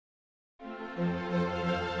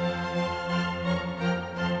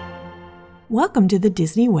Welcome to the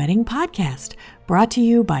Disney Wedding Podcast, brought to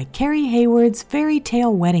you by Carrie Hayward's Fairy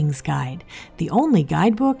Tale Weddings Guide, the only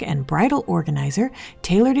guidebook and bridal organizer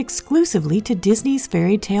tailored exclusively to Disney's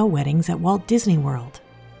fairy tale weddings at Walt Disney World.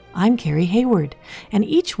 I'm Carrie Hayward, and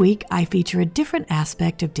each week I feature a different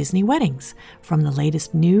aspect of Disney weddings, from the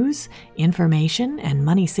latest news, information, and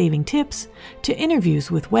money-saving tips, to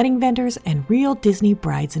interviews with wedding vendors and real Disney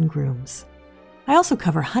brides and grooms. I also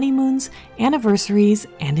cover honeymoons, anniversaries,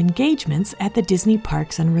 and engagements at the Disney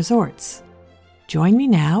parks and resorts. Join me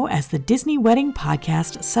now as the Disney Wedding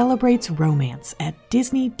Podcast celebrates romance at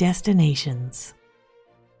Disney destinations.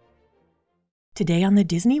 Today on the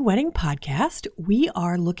Disney Wedding Podcast, we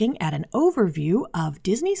are looking at an overview of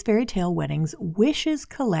Disney's Fairy Tale Weddings Wishes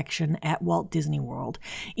collection at Walt Disney World,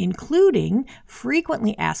 including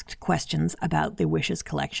frequently asked questions about the Wishes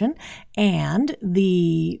collection and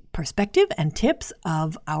the perspective and tips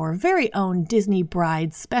of our very own Disney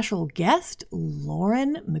Bride special guest,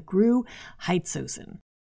 Lauren McGrew Heitzosen.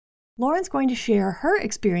 Lauren's going to share her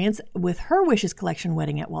experience with her Wishes Collection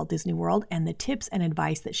wedding at Walt Disney World and the tips and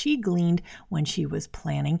advice that she gleaned when she was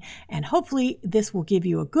planning. And hopefully this will give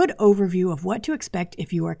you a good overview of what to expect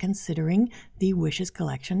if you are considering the Wishes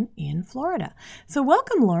Collection in Florida. So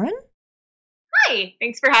welcome, Lauren. Hi,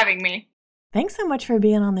 thanks for having me. Thanks so much for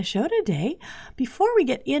being on the show today. Before we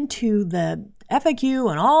get into the FAQ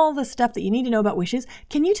and all the stuff that you need to know about Wishes,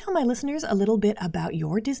 can you tell my listeners a little bit about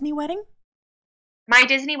your Disney wedding? My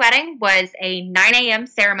Disney wedding was a 9 a.m.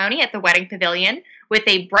 ceremony at the Wedding Pavilion with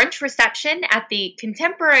a brunch reception at the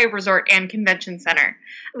Contemporary Resort and Convention Center.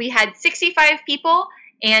 We had 65 people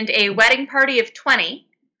and a wedding party of 20.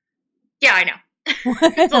 Yeah, I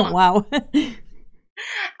know. Wow.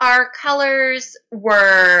 Our colors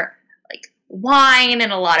were like wine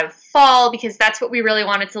and a lot of fall because that's what we really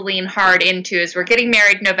wanted to lean hard into as we're getting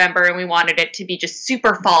married in November and we wanted it to be just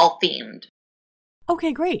super fall themed.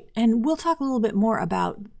 Okay, great. And we'll talk a little bit more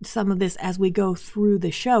about some of this as we go through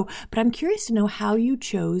the show, but I'm curious to know how you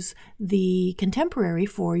chose the Contemporary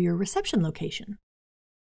for your reception location.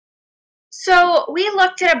 So we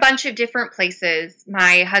looked at a bunch of different places,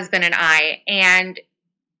 my husband and I, and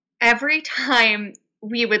every time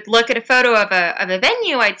we would look at a photo of a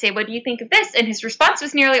venue, I'd say, "What do you think of this?" And his response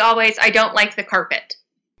was nearly always, "I don't like the carpet."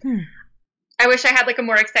 I wish I had like a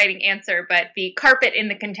more exciting answer, but the carpet in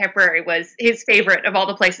the Contemporary was his favorite of all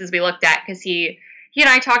the places we looked at because he and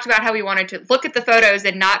I talked about how we wanted to look at the photos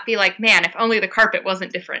and not be like, man, if only the carpet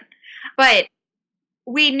wasn't different. But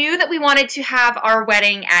we knew that we wanted to have our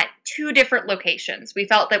wedding at two different locations. We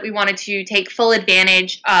felt that we wanted to take full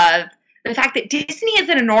advantage of the fact that Disney is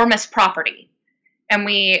an enormous property. And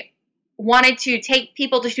we wanted to take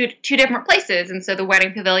people to two different places. And so the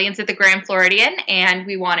Wedding Pavilion's at the Grand Floridian, and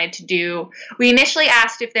we initially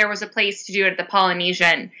asked if there was a place to do it at the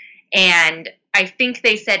Polynesian, and I think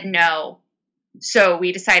they said no. So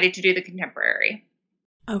we decided to do the Contemporary.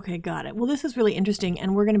 Okay, got it. Well, this is really interesting,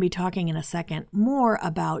 and we're going to be talking in a second more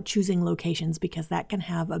about choosing locations because that can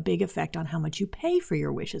have a big effect on how much you pay for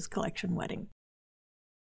your Wishes Collection wedding.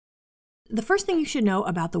 The first thing you should know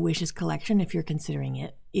about the Wishes Collection, if you're considering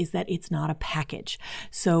it, is that it's not a package.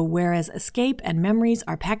 So whereas Escape and Memories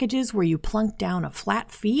are packages where you plunk down a flat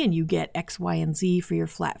fee and you get X, Y, and Z for your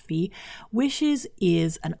flat fee, Wishes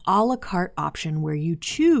is an a la carte option where you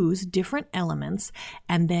choose different elements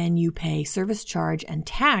and then you pay service charge and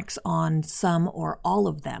tax on some or all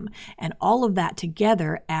of them. And all of that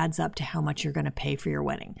together adds up to how much you're going to pay for your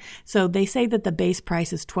wedding. So they say that the base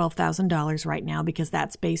price is $12,000 right now because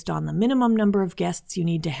that's based on the minimum number of guests you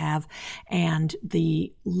need to have and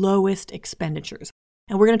the lowest expenditures.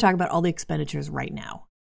 And we're going to talk about all the expenditures right now.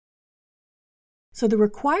 So the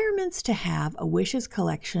requirements to have a Wishes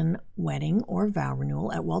Collection wedding or vow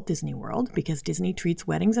renewal at Walt Disney World, because Disney treats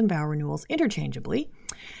weddings and vow renewals interchangeably,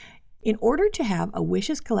 in order to have a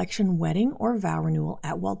Wishes Collection wedding or vow renewal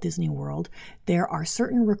at Walt Disney World, there are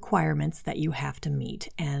certain requirements that you have to meet.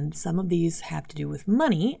 And some of these have to do with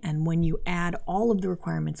money. And when you add all of the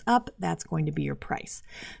requirements up, that's going to be your price.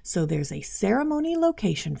 So there's a ceremony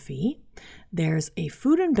location fee, there's a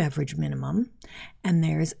food and beverage minimum, and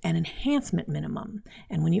there's an enhancement minimum.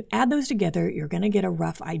 And when you add those together, you're going to get a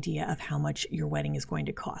rough idea of how much your wedding is going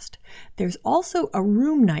to cost. There's also a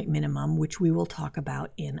room night minimum, which we will talk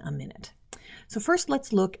about in a minute. So first,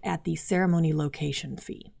 let's look at the ceremony location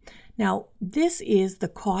fee. Now, this is the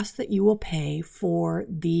cost that you will pay for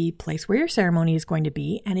the place where your ceremony is going to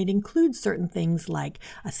be, and it includes certain things like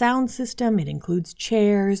a sound system, it includes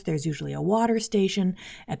chairs, there's usually a water station.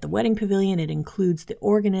 At the Wedding Pavilion, it includes the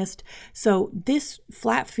organist. So this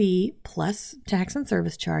flat fee plus tax and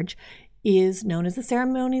service charge is known as the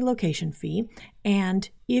ceremony location fee. And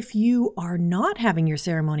if you are not having your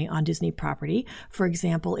ceremony on Disney property, for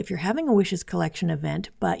example, if you're having a Wishes Collection event,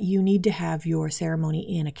 but you need to have your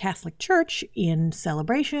ceremony in a Catholic church in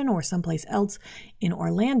Celebration or someplace else in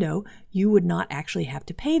Orlando, you would not actually have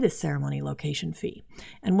to pay this ceremony location fee.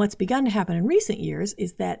 And what's begun to happen in recent years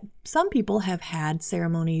is that some people have had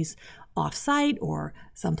ceremonies off-site or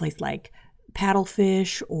someplace like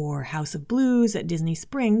Paddlefish or House of Blues at Disney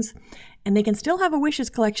Springs, and they can still have a Wishes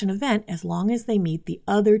Collection event as long as they meet the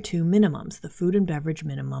other two minimums, the food and beverage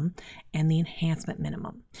minimum and the enhancement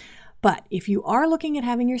minimum. But if you are looking at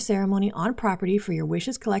having your ceremony on property for your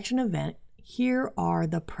Wishes Collection event, here are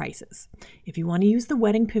the prices. If you want to use the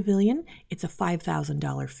wedding pavilion, it's a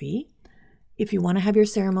 $5,000 fee. If you want to have your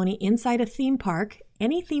ceremony inside a theme park,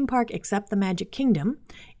 any theme park except the Magic Kingdom,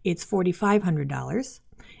 it's $4,500.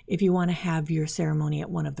 If you want to have your ceremony at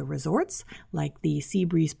one of the resorts, like the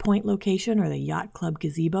Seabreeze Point location or the Yacht Club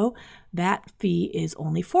Gazebo, that fee is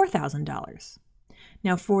only $4,000.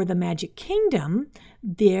 Now, for the Magic Kingdom,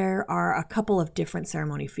 there are a couple of different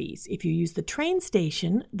ceremony fees. If you use the train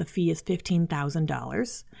station, the fee is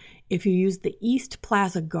 $15,000. If you use the East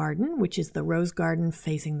Plaza Garden, which is the rose garden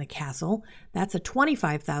facing the castle, that's a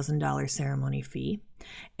 $25,000 ceremony fee.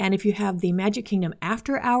 And if you have the Magic Kingdom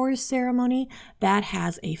After Hours ceremony, that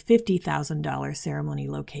has a $50,000 ceremony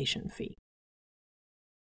location fee.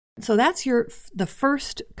 So that's the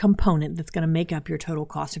first component that's going to make up your total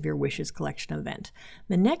cost of your Wishes Collection event.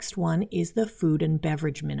 The next one is the food and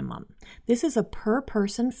beverage minimum. This is a per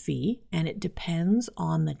person fee, and it depends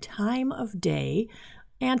on the time of day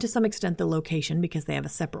and to some extent the location, because they have a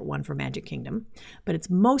separate one for Magic Kingdom, but it's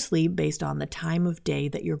mostly based on the time of day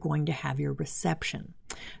that you're going to have your reception.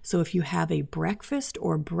 So if you have a breakfast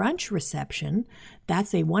or brunch reception,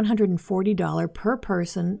 that's a $140 per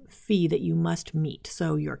person fee that you must meet.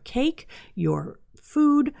 So your cake, your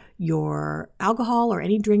food, your alcohol, or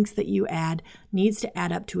any drinks that you add needs to add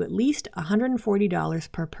up to at least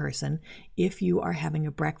 $140 per person if you are having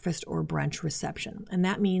a breakfast or brunch reception. And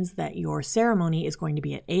that means that your ceremony is going to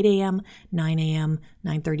be at 8 a.m., 9 a.m.,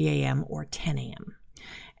 9:30 a.m., or 10 a.m.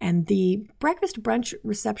 And the breakfast brunch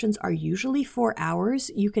receptions are usually 4 hours.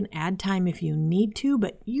 You can add time if you need to,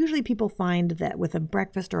 but usually people find that with a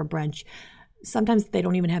breakfast or a brunch, sometimes they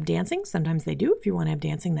don't even have dancing. Sometimes they do. If you want to have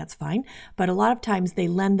dancing, that's fine. But a lot of times they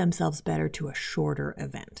lend themselves better to a shorter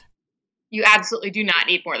event. You absolutely do not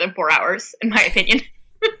need more than 4 hours, in my opinion.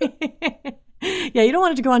 Yeah, you don't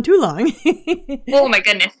want it to go on too long. Oh, my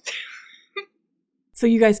goodness. So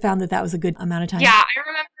you guys found that was a good amount of time? Yeah, I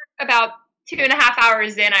remember about 2.5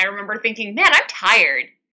 hours in, I remember thinking, man, I'm tired.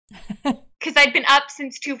 Because I'd been up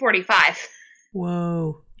since 2:45.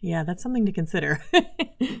 Whoa. Yeah, that's something to consider.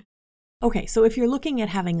 Okay, so if you're looking at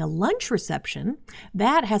having a lunch reception,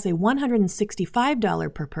 that has a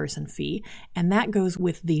 $165 per person fee, and that goes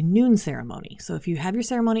with the noon ceremony. So if you have your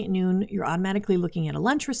ceremony at noon, you're automatically looking at a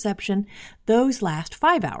lunch reception. Those last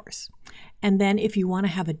 5 hours. And then if you want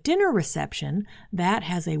to have a dinner reception, that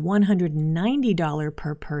has a $190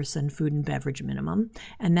 per person food and beverage minimum,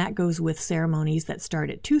 and that goes with ceremonies that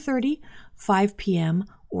start at 2:30, 5 p.m.,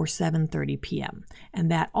 or 7:30 p.m. And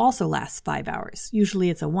that also lasts 5 hours. Usually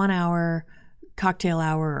it's a 1 hour cocktail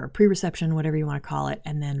hour or pre-reception, whatever you want to call it,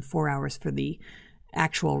 and then 4 hours for the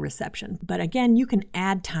actual reception. But again, you can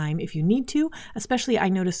add time if you need to, especially I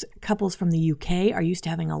notice couples from the UK are used to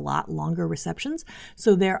having a lot longer receptions.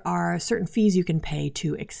 So there are certain fees you can pay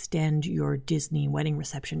to extend your Disney wedding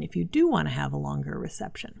reception if you do want to have a longer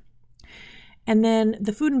reception. And then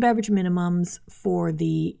the food and beverage minimums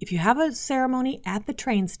if you have a ceremony at the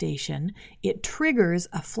train station, it triggers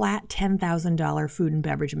a flat $10,000 food and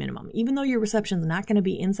beverage minimum. Even though your reception is not going to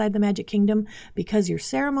be inside the Magic Kingdom, because your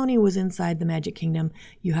ceremony was inside the Magic Kingdom,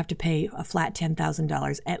 you have to pay a flat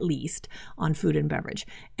 $10,000 at least on food and beverage.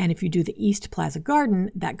 And if you do the East Plaza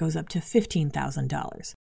Garden, that goes up to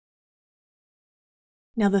 $15,000.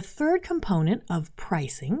 Now, the third component of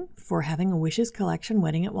pricing for having a Wishes Collection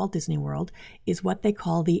wedding at Walt Disney World is what they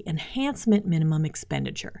call the enhancement minimum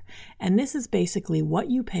expenditure. And this is basically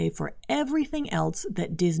what you pay for everything else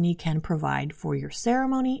that Disney can provide for your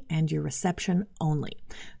ceremony and your reception only.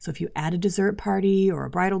 So if you add a dessert party or a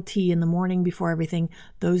bridal tea in the morning before everything,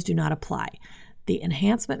 those do not apply. The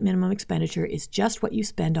enhancement minimum expenditure is just what you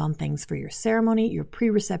spend on things for your ceremony, your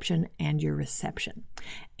pre-reception, and your reception.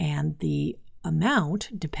 And the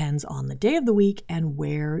amount depends on the day of the week and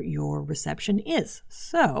where your reception is.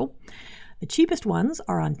 So the cheapest ones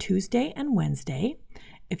are on Tuesday and Wednesday.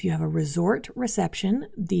 If you have a resort reception,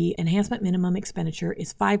 the enhancement minimum expenditure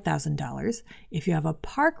is $5,000. If you have a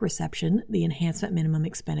park reception, the enhancement minimum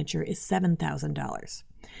expenditure is $7,000.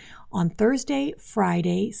 On Thursday,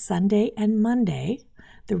 Friday, Sunday, and Monday,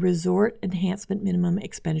 the resort enhancement minimum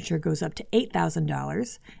expenditure goes up to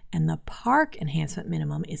 $8,000, and the park enhancement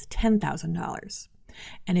minimum is $10,000.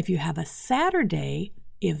 And if you have a Saturday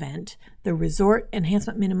event, the resort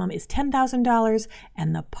enhancement minimum is $10,000,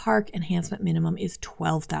 and the park enhancement minimum is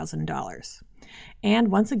 $12,000. And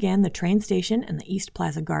once again, the train station and the East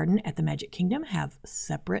Plaza Garden at the Magic Kingdom have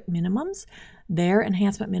separate minimums. Their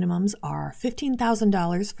enhancement minimums are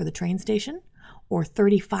 $15,000 for the train station or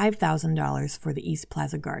 $35,000 for the East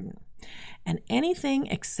Plaza Garden. And anything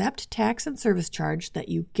except tax and service charge that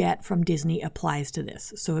you get from Disney applies to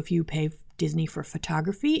this. So if you pay Disney for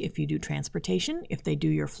photography, if you do transportation, if they do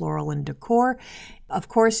your floral and decor, of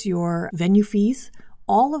course your venue fees,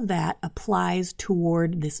 all of that applies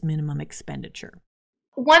toward this minimum expenditure.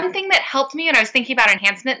 One thing that helped me when I was thinking about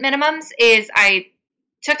enhancement minimums is I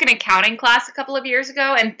took an accounting class a couple of years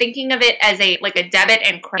ago, and thinking of it as a debit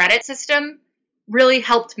and credit system really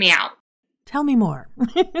helped me out. Tell me more.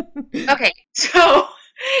 Okay, so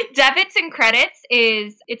debits and credits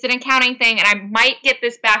it's an accounting thing, and I might get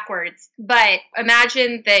this backwards, but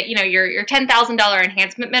imagine that, your $10,000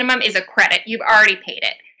 enhancement minimum is a credit. You've already paid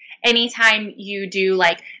it. Anytime you do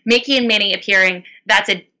Mickey and Minnie appearing, that's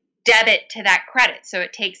a debit to that credit, so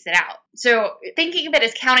it takes it out. So thinking of it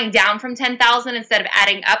as counting down from 10,000 instead of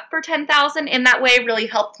adding up for 10,000 in that way really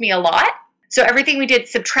helped me a lot. So everything we did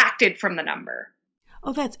subtracted from the number.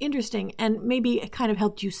 Oh, that's interesting. And maybe it kind of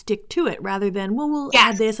helped you stick to it rather than, we'll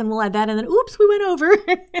add this and we'll add that, and then, oops, we went over.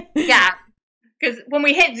 Yeah. Because when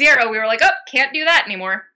we hit 0, we were like, oh, can't do that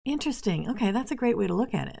anymore. Interesting. Okay, that's a great way to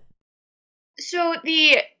look at it. So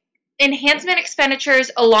the enhancement expenditures,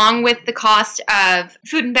 along with the cost of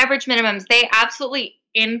food and beverage minimums, they absolutely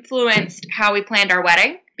influenced how we planned our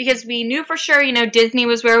wedding, because we knew for sure, Disney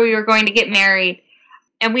was where we were going to get married.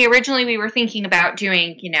 And we were thinking about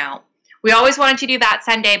doing, we always wanted to do that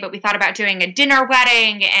Sunday, but we thought about doing a dinner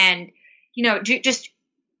wedding and, just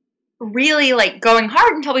really going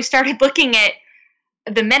hard until we started looking at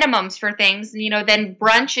the minimums for things. Then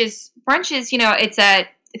brunch is, it's a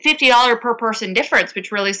 $50 per person difference,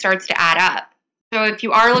 which really starts to add up. So if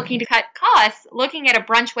you are looking to cut costs, looking at a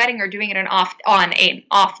brunch wedding or doing it on an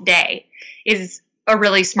off day is a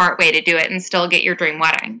really smart way to do it and still get your dream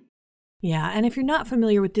wedding. Yeah, and if you're not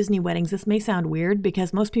familiar with Disney weddings, this may sound weird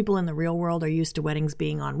because most people in the real world are used to weddings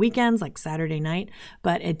being on weekends, like Saturday night.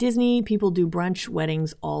 But at Disney, people do brunch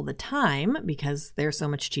weddings all the time because they're so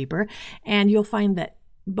much cheaper. And you'll find that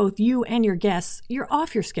both you and your guests, you're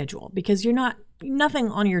off your schedule because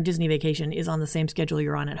nothing on your Disney vacation is on the same schedule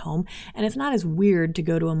you're on at home. And it's not as weird to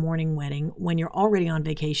go to a morning wedding when you're already on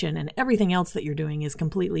vacation and everything else that you're doing is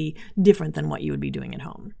completely different than what you would be doing at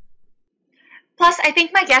home. Plus, I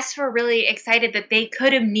think my guests were really excited that they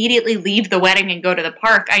could immediately leave the wedding and go to the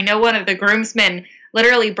park. I know one of the groomsmen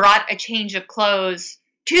literally brought a change of clothes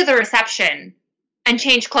to the reception and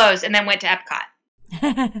changed clothes and then went to Epcot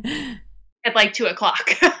at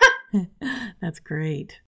 2:00. That's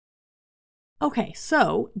great. Okay,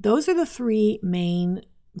 so those are the 3 main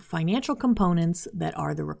financial components that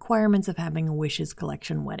are the requirements of having a Wishes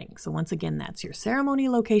Collection wedding. So once again, that's your ceremony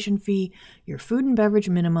location fee, your food and beverage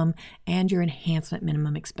minimum, and your enhancement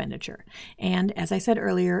minimum expenditure. And as I said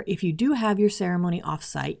earlier, if you do have your ceremony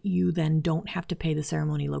offsite, you then don't have to pay the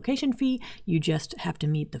ceremony location fee. You just have to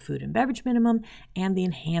meet the food and beverage minimum and the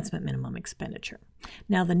enhancement minimum expenditure.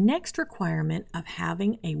 Now, the next requirement of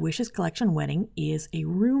having a Wishes Collection wedding is a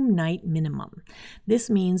room night minimum. This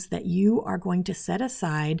means that you are going to set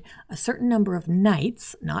aside a certain number of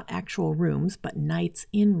nights, not actual rooms, but nights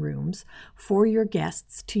in rooms, for your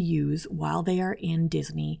guests to use while they are in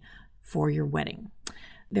Disney for your wedding.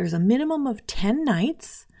 There's a minimum of 10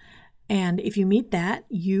 nights. And if you meet that,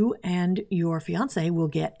 you and your fiance will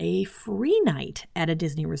get a free night at a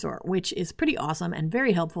Disney resort, which is pretty awesome and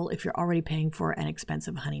very helpful if you're already paying for an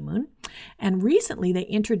expensive honeymoon. And recently they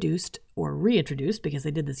introduced, or reintroduced, because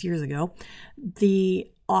they did this years ago,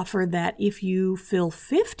 the offer that if you fill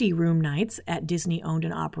 50 room nights at Disney owned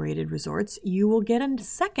and operated resorts, you will get a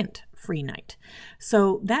second free night.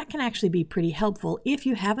 So that can actually be pretty helpful if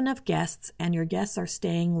you have enough guests and your guests are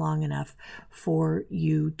staying long enough for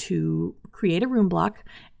you to create a room block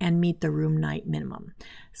and meet the room night minimum.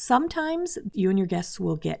 Sometimes you and your guests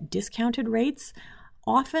will get discounted rates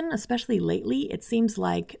Often, especially lately, it seems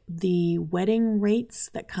like the wedding rates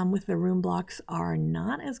that come with the room blocks are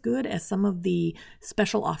not as good as some of the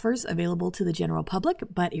special offers available to the general public,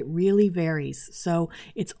 but it really varies. So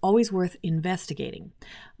it's always worth investigating.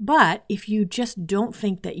 But if you just don't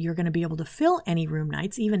think that you're going to be able to fill any room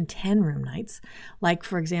nights, even 10 room nights, like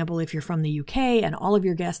for example, if you're from the UK and all of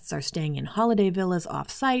your guests are staying in holiday villas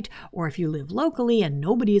off-site, or if you live locally and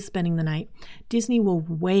nobody is spending the night, Disney will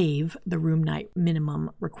waive the room night minimum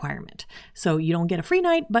requirement. So you don't get a free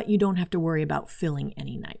night, but you don't have to worry about filling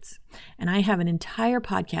any nights. And I have an entire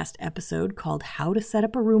podcast episode called How to Set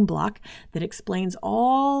Up a Room Block that explains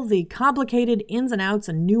all the complicated ins and outs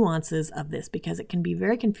and nuances of this, because it can be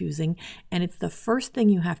very confusing, and it's the first thing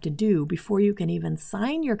you have to do before you can even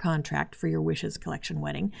sign your contract for your Wishes Collection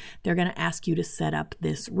wedding. They're going to ask you to set up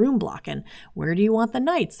this room block, and where do you want the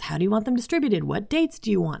nights? How do you want them distributed? What dates do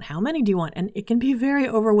you want? How many do you want? And it can be very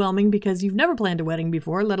overwhelming because you've never planned a wedding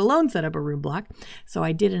before, let alone set up a room block. So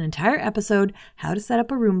I did an entire episode, How to Set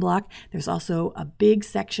Up a Room Block. There's also a big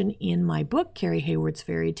section in my book, Carrie Hayward's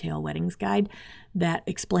Fairy Tale Weddings Guide, that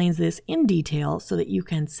explains this in detail so that you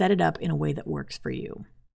can set it up in a way that works for you.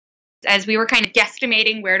 As we were kind of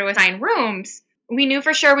guesstimating where to assign rooms, we knew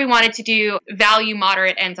for sure we wanted to do value,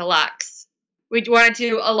 moderate, and deluxe. We wanted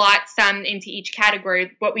to allot some into each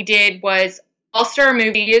category. What we did was All-Star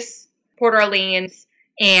Movies, Port Orleans,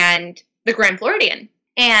 and the Grand Floridian.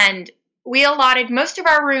 And we allotted most of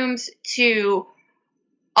our rooms to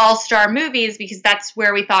All-Star Movies because that's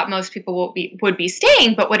where we thought most people would be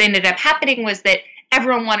staying. But what ended up happening was that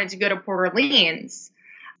everyone wanted to go to Port Orleans.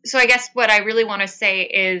 So I guess what I really want to say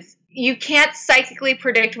is you can't psychically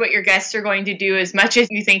predict what your guests are going to do as much as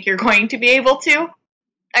you think you're going to be able to.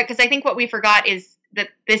 Because I think what we forgot is that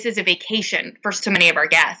this is a vacation for so many of our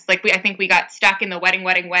guests. I think we got stuck in the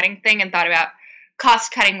wedding thing and thought about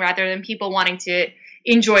cost cutting rather than people wanting to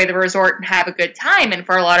enjoy the resort and have a good time. And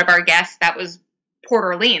for a lot of our guests, that was Port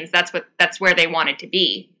Orleans. That's where they wanted to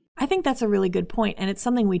be. I think that's a really good point, and it's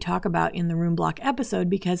something we talk about in the room block episode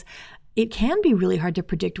because it can be really hard to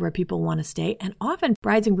predict where people want to stay, and often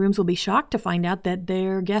brides and grooms will be shocked to find out that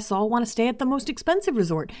their guests all want to stay at the most expensive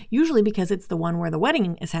resort, usually because it's the one where the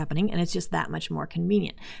wedding is happening and it's just that much more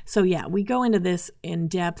convenient. So yeah, we go into this in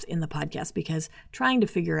depth in the podcast because trying to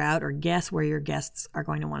figure out or guess where your guests are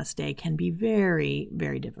going to want to stay can be very,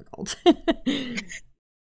 very difficult.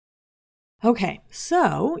 Okay,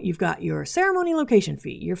 so you've got your ceremony location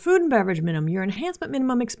fee, your food and beverage minimum, your enhancement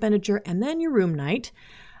minimum expenditure, and then your room night.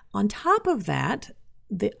 On top of that,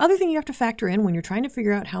 the other thing you have to factor in when you're trying to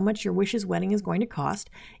figure out how much your Wishes wedding is going to cost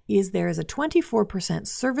is there is a 24%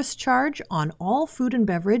 service charge on all food and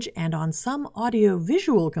beverage and on some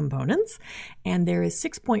audio-visual components, and there is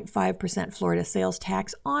 6.5% Florida sales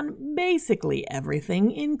tax on basically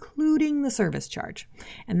everything, including the service charge.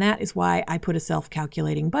 And that is why I put a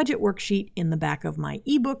self-calculating budget worksheet in the back of my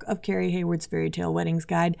ebook of Carrie Hayward's Fairy Tale Weddings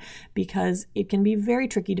Guide, because it can be very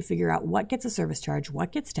tricky to figure out what gets a service charge,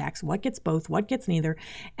 what gets taxed, what gets both, what gets neither.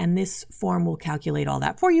 And this form will calculate all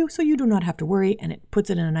that for you so you do not have to worry, and it puts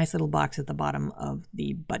it in a nice little box at the bottom of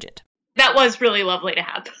the budget. That was really lovely to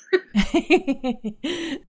have.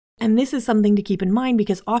 And this is something to keep in mind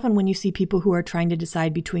because often when you see people who are trying to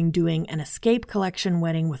decide between doing an Escape Collection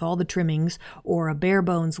wedding with all the trimmings or a bare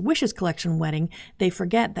bones Wishes Collection wedding, they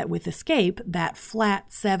forget that with Escape, that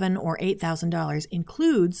flat $7,000 or $8,000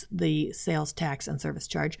 includes the sales tax and service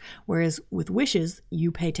charge, whereas with Wishes,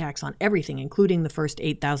 you pay tax on everything, including the first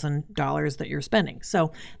 $8,000 that you're spending.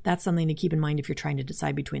 So that's something to keep in mind if you're trying to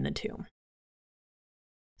decide between the two.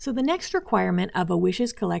 So the next requirement of a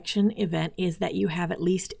Wishes Collection event is that you have at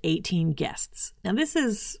least 18 guests. Now this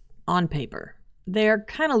is on paper. They're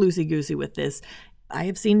kind of loosey-goosey with this. I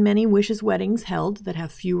have seen many Wishes weddings held that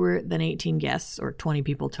have fewer than 18 guests or 20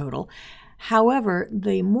 people total. However,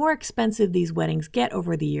 the more expensive these weddings get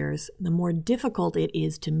over the years, the more difficult it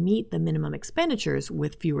is to meet the minimum expenditures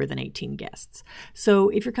with fewer than 18 guests. So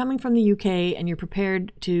if you're coming from the UK and you're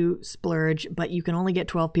prepared to splurge, but you can only get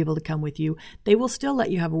 12 people to come with you, they will still let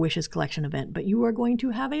you have a Wishes Collection event, but you are going to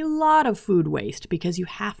have a lot of food waste because you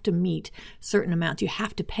have to meet certain amounts. You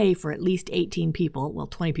have to pay for at least 18 people, well,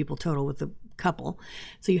 20 people total with the couple.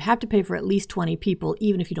 So you have to pay for at least 20 people,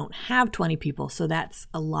 even if you don't have 20 people. So that's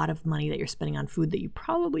a lot of money that you're spending on food that you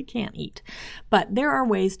probably can't eat. But there are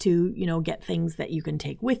ways to, get things that you can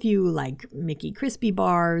take with you, like Mickey Crispy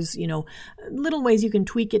bars, little ways you can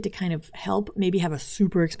tweak it to kind of help. Maybe have a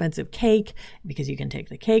super expensive cake because you can take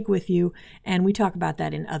the cake with you. And we talk about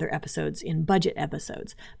that in other episodes, in budget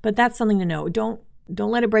episodes. But that's something to know. Don't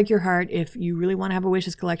don't let it break your heart if you really want to have a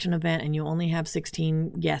Wishes Collection event and you only have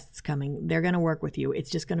 16 guests coming. They're going to work with you. It's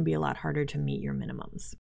just going to be a lot harder to meet your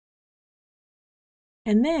minimums.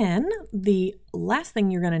 And then the last thing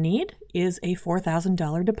you're going to need is a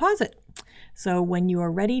 $4,000 deposit. So when you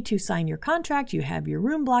are ready to sign your contract, you have your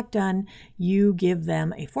room block done, you give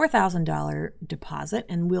them a $4,000 deposit,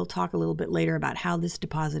 and we'll talk a little bit later about how this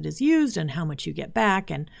deposit is used and how much you get back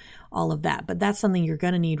and all of that. But that's something you're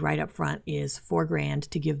going to need right up front is $4,000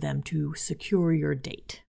 to give them to secure your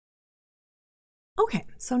date. Okay,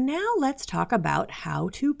 so now let's talk about how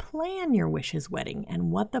to plan your Wishes wedding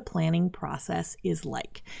and what the planning process is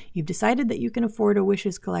like. You've decided that you can afford a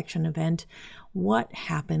Wishes Collection event. What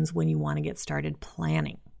happens when you want to get started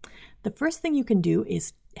planning? The first thing you can do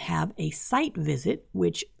is have a site visit,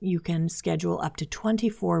 which you can schedule up to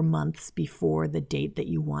 24 months before the date that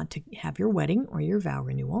you want to have your wedding or your vow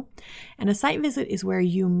renewal. And a site visit is where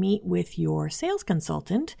you meet with your sales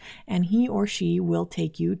consultant, and he or she will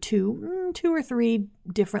take you to 2 or 3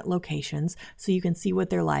 different locations so you can see what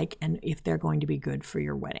they're like and if they're going to be good for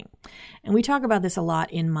your wedding. And we talk about this a lot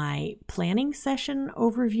in my planning session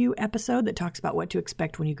overview episode that talks about what to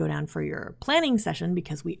expect when you go down for your planning session,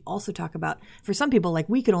 because we also talk about, for some people, like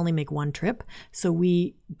we could only make one trip, so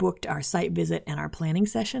we booked our site visit and our planning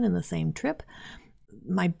session in the same trip.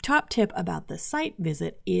 My top tip about the site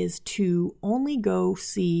visit is to only go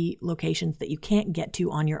see locations that you can't get to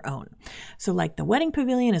on your own. So like the wedding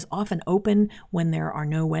pavilion is often open when there are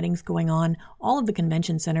no weddings going on. All of the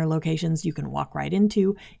convention center locations you can walk right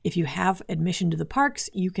into. If you have admission to the parks,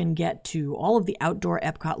 you can get to all of the outdoor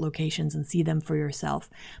Epcot locations and see them for yourself.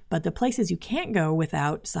 But the places you can't go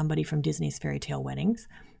without somebody from Disney's Fairy Tale Weddings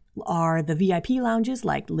are the VIP lounges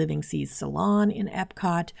like Living Seas Salon in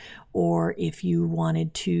Epcot, or if you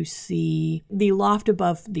wanted to see the loft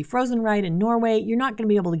above the Frozen ride in Norway, you're not going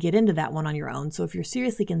to be able to get into that one on your own. So if you're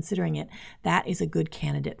seriously considering it, that is a good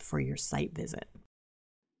candidate for your site visit.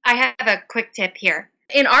 I have a quick tip here.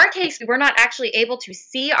 In our case, we were not actually able to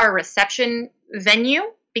see our reception venue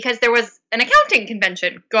because there was an accounting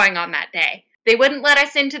convention going on that day. They wouldn't let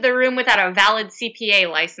us into the room without a valid CPA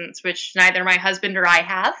license, which neither my husband or I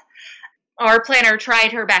have. Our planner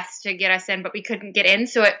tried her best to get us in, but we couldn't get in.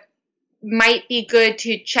 So it might be good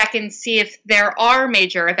to check and see if there are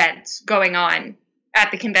major events going on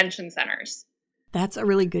at the convention centers. That's a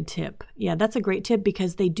really good tip. Yeah, that's a great tip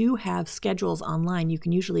because they do have schedules online. You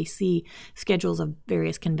can usually see schedules of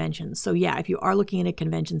various conventions. So yeah, if you are looking at a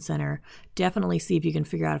convention center, definitely see if you can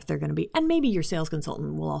figure out if they're going to be, and maybe your sales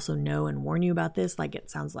consultant will also know and warn you about this, like it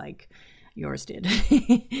sounds like yours did.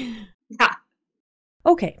 Yeah.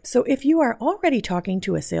 Okay, so if you are already talking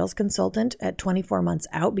to a sales consultant at 24 months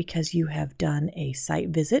out because you have done a site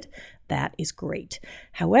visit, that is great.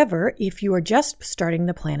 However, if you are just starting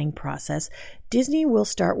the planning process, Disney will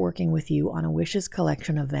start working with you on a Wishes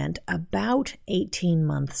Collection event about 18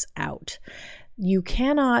 months out. You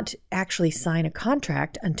cannot actually sign a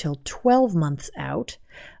contract until 12 months out,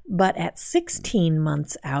 but at 16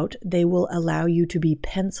 months out, they will allow you to be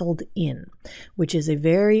penciled in, which is a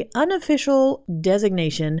very unofficial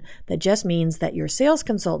designation that just means that your sales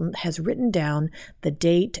consultant has written down the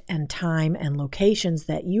date and time and locations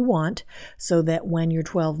that you want so that when your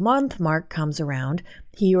 12-month mark comes around,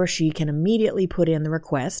 he or she can immediately put in the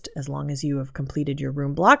request, as long as you have completed your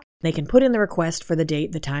room block. They can put in the request for the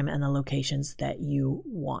date, the time, and the locations that you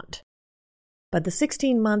want. But the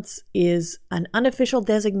 16 months is an unofficial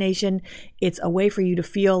designation. It's a way for you to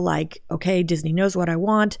feel like, okay, Disney knows what I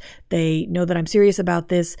want. They know that I'm serious about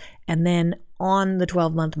this. And then on the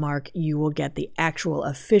 12-month mark, you will get the actual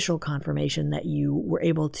official confirmation that you were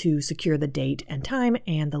able to secure the date and time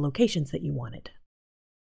and the locations that you wanted.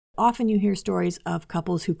 Often you hear stories of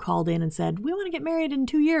couples who called in and said, we want to get married in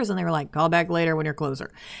 2 years. And they were like, call back later when you're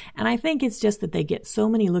closer. And I think it's just that they get so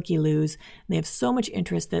many looky-loos. They have so much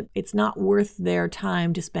interest that it's not worth their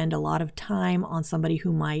time to spend a lot of time on somebody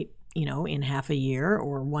who might, in half a year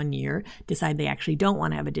or 1 year, decide they actually don't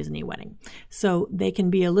want to have a Disney wedding. So they can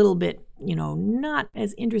be a little bit, not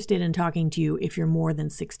as interested in talking to you if you're more than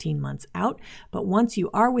 16 months out. But once you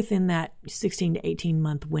are within that 16 to 18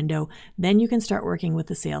 month window, then you can start working with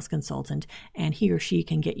the sales consultant and he or she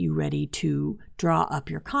can get you ready to draw up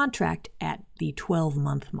your contract at the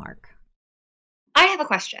 12-month mark. I have a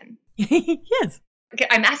question. Yes. Okay,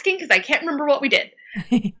 I'm asking because I can't remember what we did.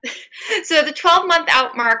 So the 12-month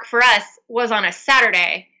out mark for us was on a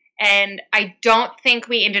Saturday, and I don't think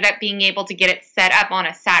we ended up being able to get it set up on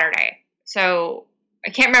a Saturday. So I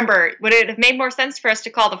can't remember. Would it have made more sense for us to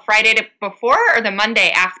call the Friday before or the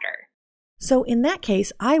Monday after? So in that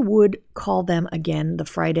case, I would call them again the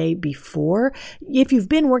Friday before. If you've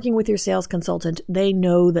been working with your sales consultant, they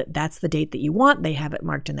know that that's the date that you want. They have it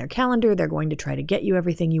marked in their calendar. They're going to try to get you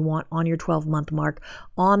everything you want on your 12-month mark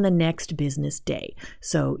on the next business day.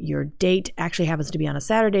 So your date actually happens to be on a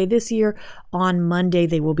Saturday this year. On Monday,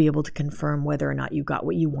 they will be able to confirm whether or not you got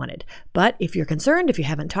what you wanted. But if you're concerned, if you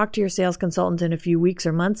haven't talked to your sales consultant in a few weeks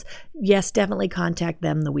or months, yes, definitely contact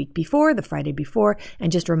them the week before, the Friday before,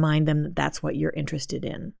 and just remind them that that's what you're interested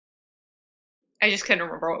in. I just couldn't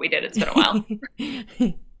remember what we did. It's been a while.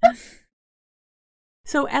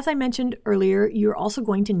 So as I mentioned earlier, you're also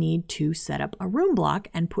going to need to set up a room block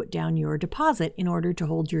and put down your deposit in order to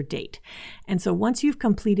hold your date. And so once you've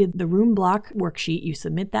completed the room block worksheet, you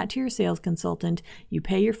submit that to your sales consultant, you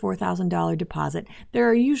pay your $4,000 deposit. There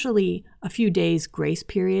are usually a few days grace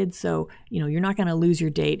period, so you're not going to lose your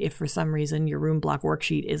date if for some reason your room block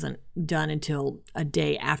worksheet isn't done until a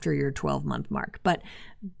day after your 12-month mark. But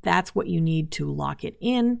that's what you need to lock it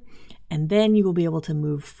in, and then you will be able to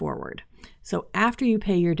move forward. So after you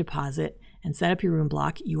pay your deposit and set up your room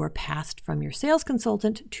block, you are passed from your sales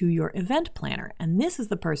consultant to your event planner. And this is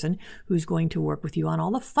the person who's going to work with you on all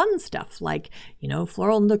the fun stuff like,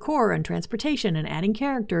 floral and decor and transportation and adding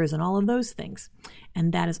characters and all of those things.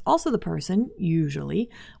 And that is also the person, usually,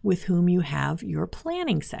 with whom you have your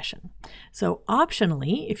planning session. So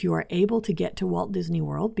optionally, if you are able to get to Walt Disney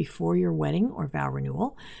World before your wedding or vow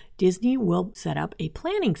renewal, Disney will set up a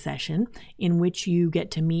planning session in which you get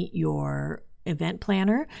to meet your event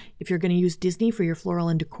planner. If you're going to use Disney for your floral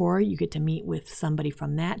and decor, you get to meet with somebody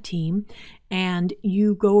from that team, and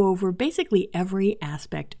you go over basically every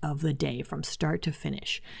aspect of the day from start to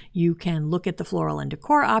finish. You can look at the floral and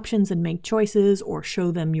decor options and make choices or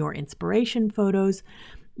show them your inspiration photos.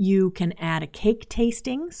 You can add a cake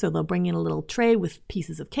tasting, so they'll bring in a little tray with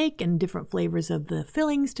pieces of cake and different flavors of the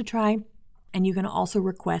fillings to try. And you can also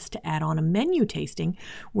request to add on a menu tasting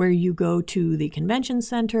where you go to the convention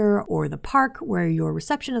center or the park where your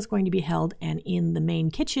reception is going to be held, and in the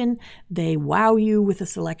main kitchen, they wow you with a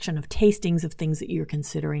selection of tastings of things that you're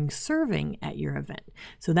considering serving at your event.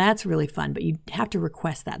 So that's really fun, but you have to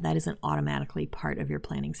request that. That isn't automatically part of your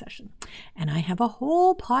planning session. And I have a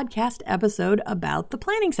whole podcast episode about the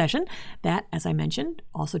planning session that, as I mentioned,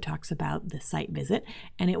 also talks about the site visit,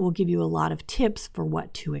 and it will give you a lot of tips for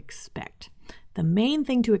what to expect. The main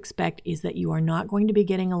thing to expect is that you are not going to be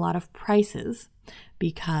getting a lot of prices,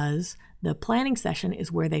 because the planning session is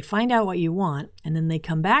where they find out what you want and then they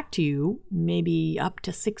come back to you maybe up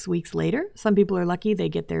to 6 weeks later. Some people are lucky, they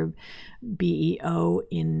get their BEO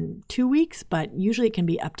in 2 weeks, but usually it can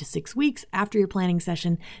be up to 6 weeks after your planning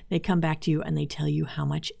session. They come back to you and they tell you how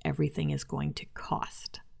much everything is going to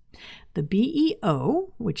cost. The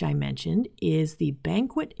BEO, which I mentioned, is the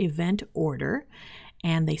banquet event order,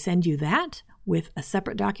 and they send you that with a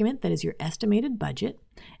separate document that is your estimated budget,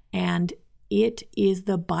 and it is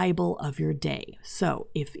the Bible of your day. So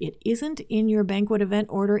if it isn't in your banquet event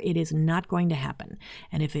order, it is not going to happen.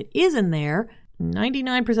 And if it is in there,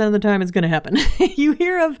 99% of the time it's going to happen. You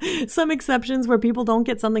hear of some exceptions where people don't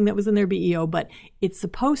get something that was in their BEO, but it's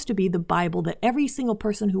supposed to be the Bible that every single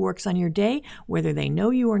person who works on your day, whether they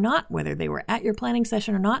know you or not, whether they were at your planning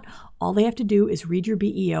session or not, all they have to do is read your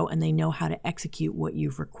BEO and they know how to execute what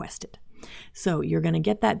you've requested. So you're going to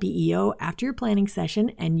get that BEO after your planning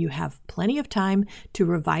session, and you have plenty of time to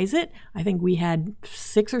revise it. I think we had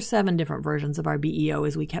 6 or 7 different versions of our BEO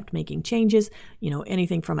as we kept making changes.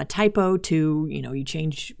 Anything from a typo to, you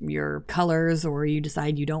change your colors or you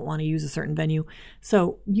decide you don't want to use a certain venue.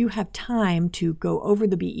 So you have time to go over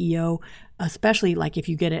the BEO, especially like if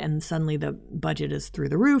you get it and suddenly the budget is through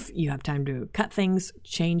the roof. You have time to cut things,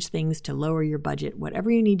 change things to lower your budget,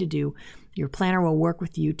 whatever you need to do. Your planner will work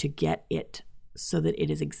with you to get it so that it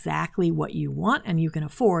is exactly what you want and you can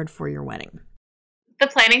afford for your wedding. The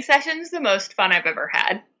planning session is the most fun I've ever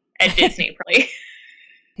had at Disney, probably.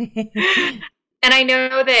 And I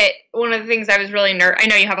know that one of the things I was really I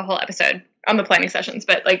know you have a whole episode on the planning sessions,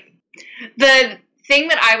 but the thing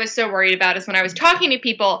that I was so worried about is when I was talking to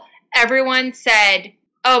people, everyone said,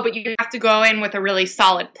 oh, but you have to go in with a really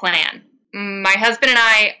solid plan. My husband and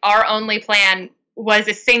I, our only plan was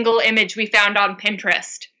a single image we found on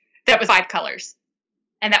Pinterest that was 5 colors.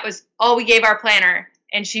 And that was all we gave our planner.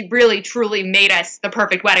 And she really, truly made us the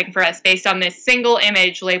perfect wedding for us based on this single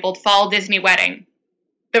image labeled Fall Disney Wedding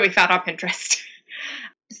that we found on Pinterest.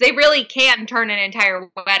 So they really can turn an entire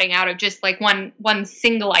wedding out of just one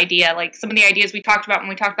single idea. Like some of the ideas we talked about when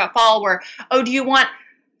we talked about fall were, oh, do you want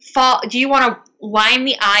to line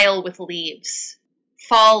the aisle with leaves?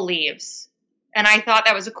 Fall leaves. And I thought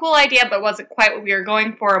that was a cool idea, but wasn't quite what we were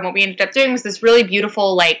going for. And what we ended up doing was this really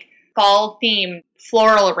beautiful, fall themed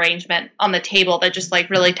floral arrangement on the table that just like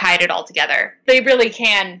really tied it all together. They really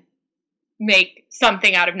can make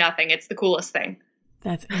something out of nothing. It's the coolest thing.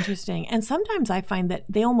 That's interesting. And sometimes I find that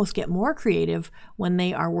they almost get more creative when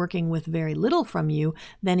they are working with very little from you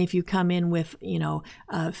than if you come in with, a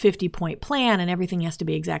 50-point plan and everything has to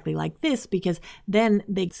be exactly like this, because then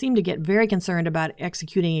they seem to get very concerned about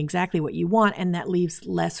executing exactly what you want, and that leaves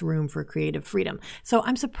less room for creative freedom. So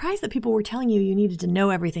I'm surprised that people were telling you needed to know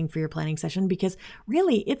everything for your planning session, because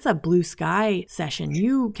really it's a blue sky session.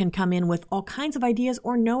 You can come in with all kinds of ideas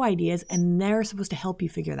or no ideas, and they're supposed to help you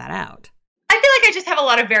figure that out. I feel like I just have a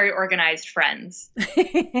lot of very organized friends.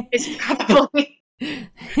 It's probably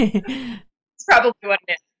what it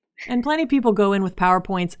is. And plenty of people go in with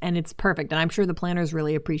PowerPoints and it's perfect. And I'm sure the planners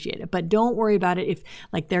really appreciate it. But don't worry about it if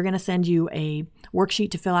they're going to send you a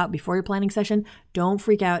worksheet to fill out before your planning session. Don't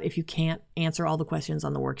freak out if you can't answer all the questions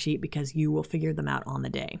on the worksheet, because you will figure them out on the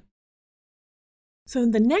day. So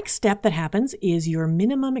the next step that happens is your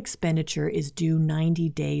minimum expenditure is due 90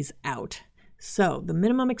 days out. So the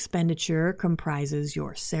minimum expenditure comprises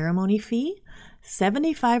your ceremony fee,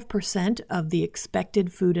 75% of the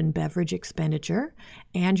expected food and beverage expenditure,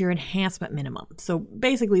 and your enhancement minimum. So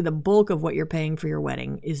basically the bulk of what you're paying for your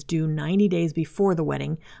wedding is due 90 days before the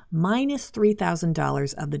wedding, minus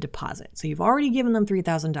 $3,000 of the deposit. So you've already given them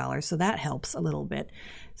 $3,000, so that helps a little bit.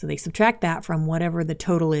 So they subtract that from whatever the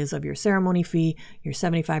total is of your ceremony fee, your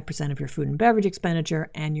 75% of your food and beverage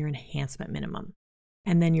expenditure, and your enhancement minimum.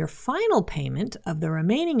 And then your final payment of the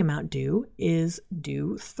remaining amount due is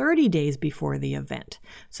due 30 days before the event.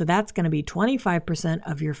 So that's going to be 25%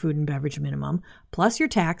 of your food and beverage minimum, plus your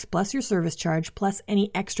tax, plus your service charge, plus any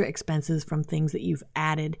extra expenses from things that you've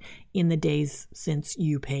added in the days since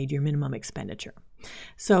you paid your minimum expenditure.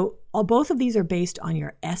 So both of these are based on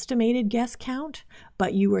your estimated guest count,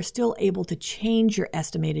 but you are still able to change your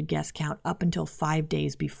estimated guest count up until 5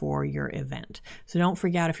 days before your event. So don't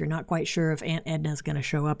freak out if you're not quite sure if Aunt Edna is going to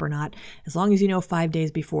show up or not. As long as you know 5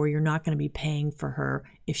 days before, you're not going to be paying for her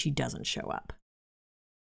if she doesn't show up.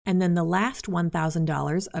 And then the last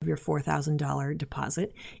 $1,000 of your $4,000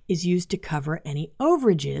 deposit is used to cover any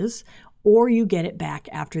overages, or you get it back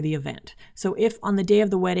after the event. So if on the day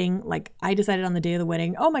of the wedding, like I decided on the day of the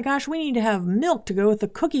wedding, oh my gosh, we need to have milk to go with the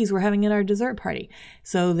cookies we're having at our dessert party.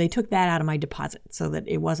 So they took that out of my deposit so that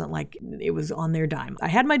it wasn't like it was on their dime. I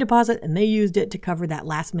had my deposit and they used it to cover that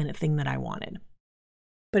last minute thing that I wanted.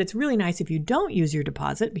 But it's really nice if you don't use your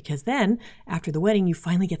deposit, because then after the wedding, you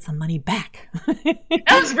finally get some money back.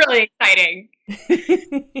 That was really exciting.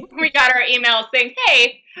 We got our email saying,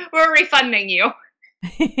 hey, we're refunding you.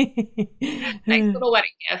 Nice little wedding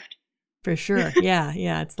gift. For sure.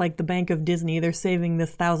 Yeah. It's like the Bank of Disney. They're saving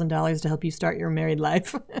this $1,000 to help you start your married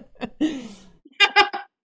life.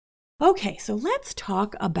 Okay, so let's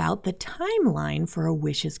talk about the timeline for a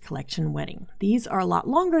Wishes Collection wedding. These are a lot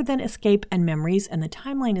longer than Escape and Memories, and the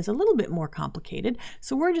timeline is a little bit more complicated,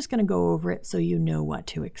 so we're just going to go over it so you know what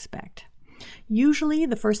to expect. Usually,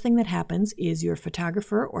 the first thing that happens is your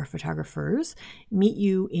photographer or photographers meet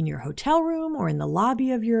you in your hotel room or in the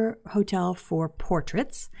lobby of your hotel for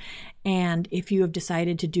portraits. And if you have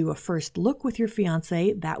decided to do a first look with your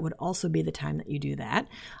fiance, that would also be the time that you do that.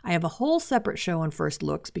 I have a whole separate show on first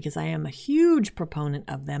looks because I am a huge proponent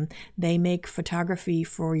of them. They make photography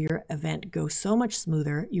for your event go so much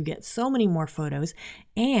smoother. You get so many more photos.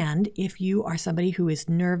 And if you are somebody who is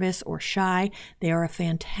nervous or shy, they are a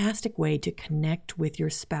fantastic way to connect with your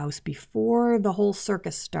spouse before the whole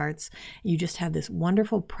circus starts. You just have this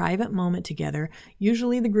wonderful private moment together.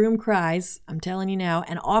 Usually the groom cries, I'm telling you now,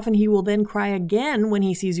 and often he will then cry again when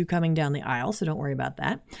he sees you coming down the aisle, so don't worry about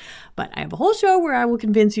that. But I have a whole show where I will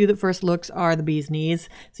convince you that first looks are the bee's knees,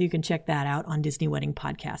 so you can check that out on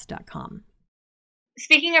DisneyWeddingPodcast.com.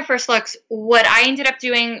 Speaking of first looks, what I ended up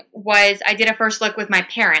doing was I did a first look with my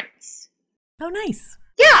parents. Oh, nice.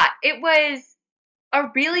 Yeah, it was a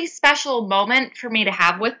really special moment for me to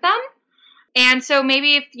have with them. And so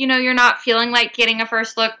maybe if, you're not feeling like getting a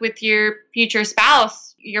first look with your future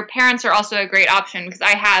spouse, your parents are also a great option, because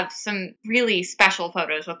I have some really special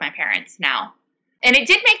photos with my parents now. And it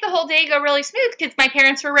did make the whole day go really smooth because my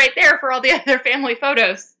parents were right there for all the other family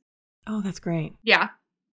photos. Oh, that's great. Yeah.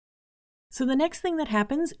 So the next thing that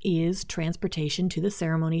happens is transportation to the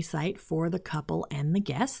ceremony site for the couple and the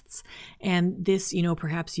guests. And this,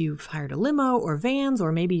 perhaps you've hired a limo or vans,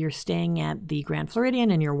 or maybe you're staying at the Grand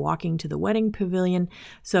Floridian and you're walking to the wedding pavilion.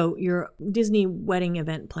 So your Disney wedding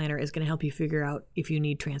event planner is going to help you figure out if you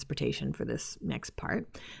need transportation for this next part.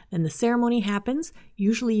 Then the ceremony happens.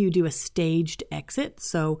 Usually you do a staged exit.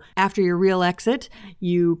 So after your real exit,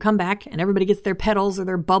 you come back and everybody gets their petals or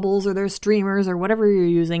their bubbles or their streamers or whatever you're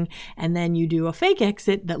using, and then you do a fake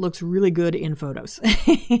exit that looks really good in photos.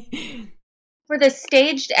 For the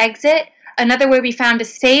staged exit, another way we found to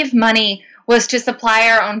save money was to supply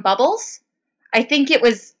our own bubbles. I think it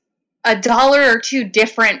was $1 or $2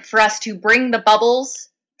 different for us to bring the bubbles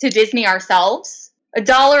to Disney ourselves.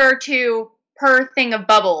 $1 or $2 per thing of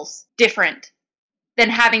bubbles different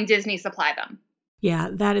than having Disney supply them. Yeah,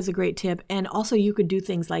 that is a great tip. And also you could do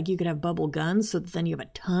things like you could have bubble guns so that then you have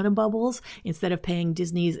a ton of bubbles instead of paying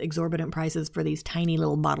Disney's exorbitant prices for these tiny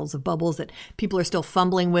little bottles of bubbles that people are still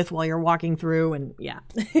fumbling with while you're walking through. And yeah.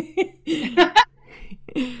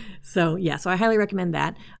 So I highly recommend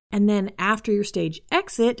that. And then after your stage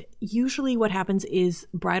exit, usually what happens is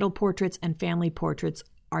bridal portraits and family portraits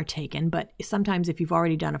are taken, but sometimes if you've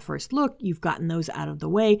already done a first look, you've gotten those out of the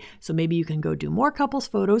way, so maybe you can go do more couples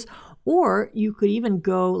photos, or you could even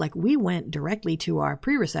go, like we went directly to our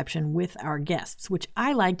pre-reception with our guests, which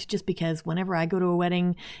I liked just because whenever I go to a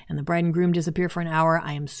wedding and the bride and groom disappear for an hour,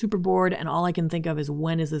 I am super bored and all I can think of is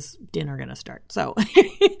when is this dinner going to start? So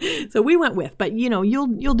so we went with, but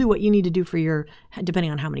you'll do what you need to do for your,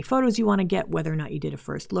 depending on how many photos you want to get, whether or not you did a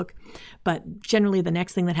first look. But generally the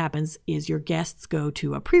next thing that happens is your guests go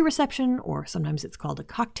to a pre-reception, or sometimes it's called a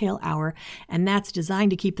cocktail hour, and that's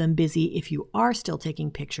designed to keep them busy if you are still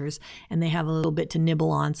taking pictures and they have a little bit to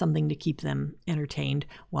nibble on, something to keep them entertained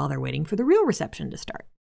while they're waiting for the real reception to start.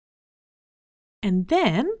 And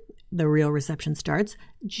then the real reception starts.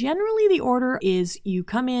 Generally the order is you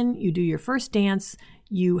come in, you do your first dance,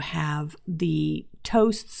 you have the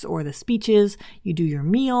toasts or the speeches, you do your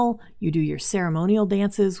meal, you do your ceremonial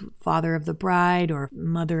dances, father of the bride or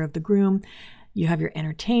mother of the groom. You have your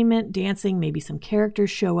entertainment, dancing, maybe some characters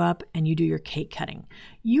show up, and you do your cake cutting.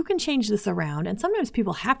 You can change this around, and sometimes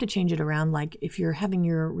people have to change it around, like if you're having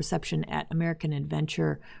your reception at American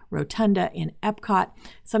Adventure Rotunda in Epcot,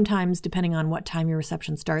 sometimes depending on what time your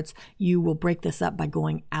reception starts, you will break this up by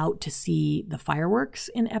going out to see the fireworks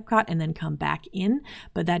in Epcot and then come back in,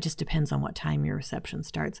 but that just depends on what time your reception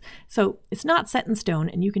starts. So it's not set in stone,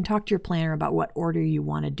 and you can talk to your planner about what order you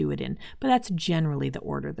want to do it in, but that's generally the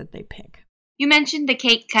order that they pick. You mentioned the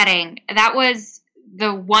cake cutting. That was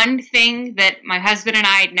the one thing that my husband and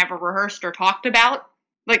I had never rehearsed or talked about.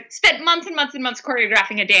 Like, spent months and months and months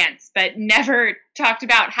choreographing a dance, but never talked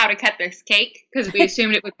about how to cut this cake because we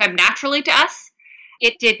assumed it would come naturally to us.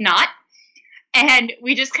 It did not. And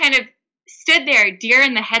we just kind of stood there, deer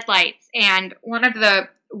in the headlights. And one of the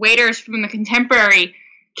waiters from the Contemporary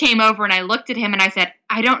came over and I looked at him and I said,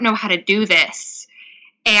 I don't know how to do this.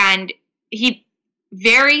 And he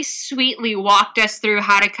very sweetly walked us through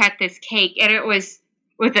how to cut this cake, and it was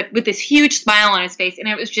with this huge smile on his face, and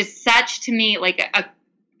it was just such, to me, like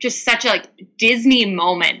such a Disney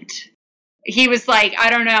moment. He was like, I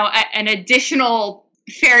don't know, an additional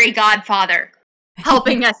fairy godfather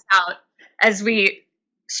helping us out as we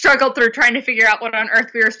struggled through trying to figure out what on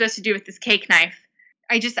earth we were supposed to do with this cake knife.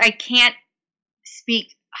 I can't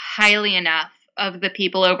speak highly enough of the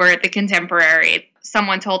people over at the Contemporary.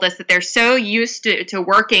 Someone told us that they're so used to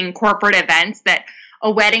working corporate events that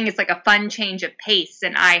a wedding is like a fun change of pace.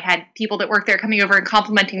 And I had people that work there coming over and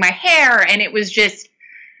complimenting my hair, and it was just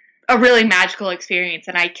a really magical experience.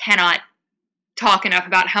 And I cannot talk enough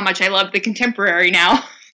about how much I love the Contemporary now.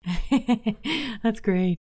 That's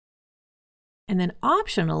great. And then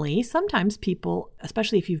optionally, sometimes people,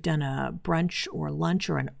 especially if you've done a brunch or lunch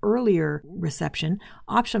or an earlier reception,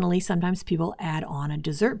 optionally, sometimes people add on a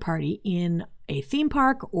dessert party in a theme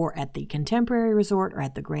park or at the Contemporary Resort or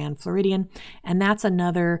at the Grand Floridian. And that's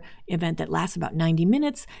another event that lasts about 90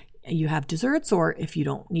 minutes. You have desserts, or if you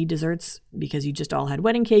don't need desserts because you just all had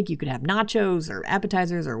wedding cake, you could have nachos or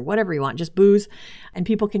appetizers or whatever you want, just booze. And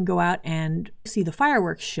people can go out and see the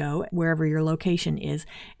fireworks show wherever your location is,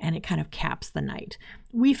 and it kind of caps the night.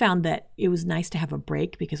 We found that it was nice to have a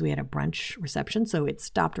break because we had a brunch reception, so it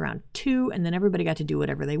stopped around 2, and then everybody got to do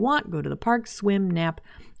whatever they want, go to the park, swim, nap.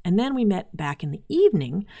 And then we met back in the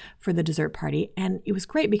evening for the dessert party, and it was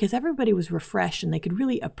great because everybody was refreshed and they could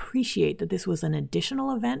really appreciate that this was an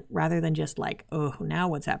additional event rather than just like, oh, now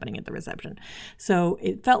what's happening at the reception. So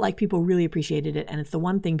it felt like people really appreciated it, and it's the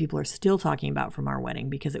one thing people are still talking about from our wedding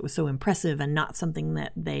because it was so impressive and not something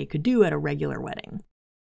that they could do at a regular wedding.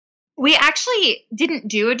 We actually didn't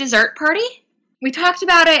do a dessert party. We talked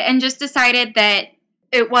about it and just decided that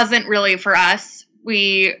it wasn't really for us.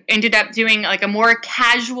 We ended up doing like a more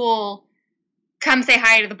casual come say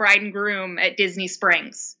hi to the bride and groom at Disney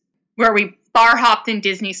Springs, where we bar hopped in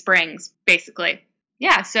Disney Springs, basically.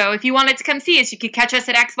 Yeah, so if you wanted to come see us, you could catch us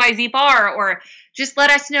at XYZ Bar, or just let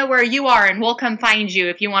us know where you are and we'll come find you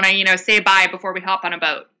if you want to, say bye before we hop on a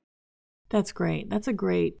boat. That's great. That's a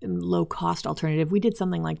great low-cost alternative. We did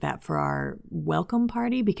something like that for our welcome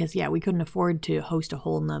party because, we couldn't afford to host a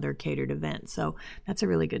whole nother catered event. So that's a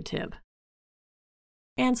really good tip.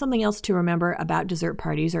 And something else to remember about dessert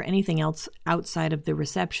parties or anything else outside of the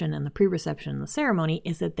reception and the pre-reception and the ceremony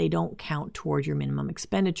is that they don't count toward your minimum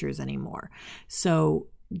expenditures anymore. So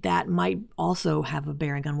that might also have a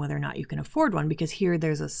bearing on whether or not you can afford one, because here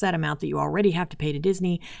there's a set amount that you already have to pay to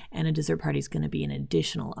Disney, and a dessert party is going to be an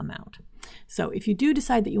additional amount. So if you do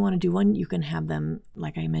decide that you want to do one, you can have them,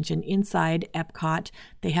 like I mentioned, inside Epcot.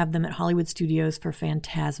 They have them at Hollywood Studios for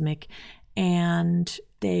Fantasmic, and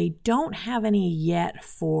they don't have any yet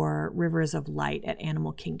for Rivers of Light at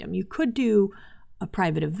Animal Kingdom. You could do a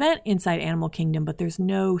private event inside Animal Kingdom, but there's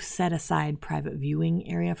no set-aside private viewing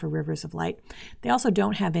area for Rivers of Light. They also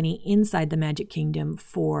don't have any inside the Magic Kingdom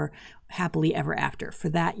for Happily Ever After. For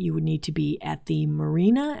that, you would need to be at the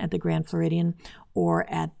Marina at the Grand Floridian or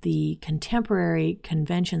at the Contemporary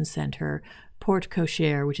Convention Center, Porte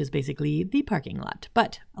Cochere, which is basically the parking lot.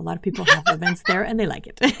 But a lot of people have events there and they like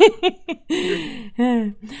it.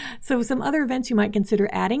 So some other events you might consider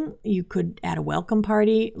adding, you could add a welcome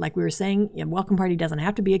party. Like we were saying, a welcome party doesn't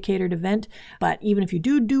have to be a catered event, but even if you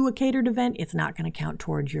do a catered event, it's not going to count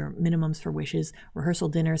towards your minimums for wishes. Rehearsal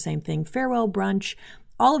dinner, same thing. Farewell brunch.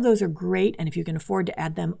 All of those are great, and if you can afford to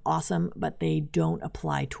add them, awesome, but they don't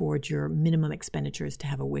apply towards your minimum expenditures to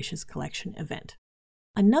have a wishes collection event.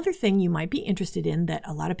 Another thing you might be interested in that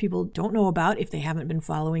a lot of people don't know about if they haven't been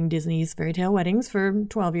following Disney's Fairy Tale Weddings for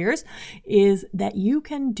 12 years is that you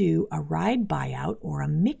can do a ride buyout or a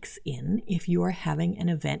mix-in if you are having an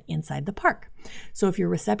event inside the park. So if your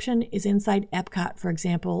reception is inside Epcot, for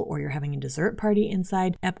example, or you're having a dessert party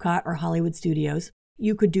inside Epcot or Hollywood Studios,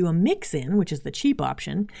 you could do a mix-in, which is the cheap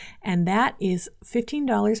option, and that is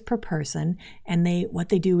 $15 per person. And what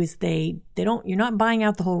they do is you're not buying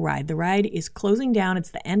out the whole ride. The ride is closing down. It's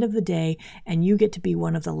the end of the day, and you get to be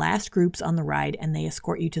one of the last groups on the ride, and they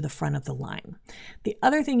escort you to the front of the line. The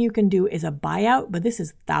other thing you can do is a buyout, but this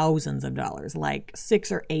is thousands of dollars, like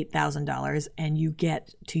 $6,000 or $8,000, and you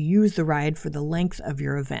get to use the ride for the length of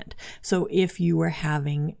your event. So if you were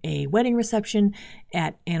having a wedding reception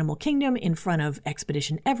at Animal Kingdom in front of Expedition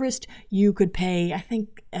Everest, you could pay, I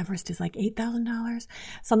think Everest is like $8,000,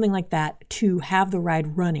 something like that, to have the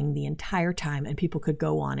ride running the entire time, and people could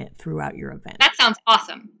go on it throughout your event. That sounds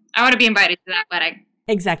awesome. I want to be invited to that wedding.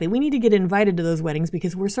 Exactly. We need to get invited to those weddings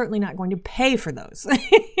because we're certainly not going to pay for those.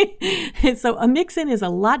 So a mix-in is a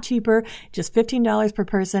lot cheaper, just $15 per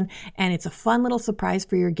person, and it's a fun little surprise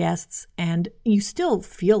for your guests, and you still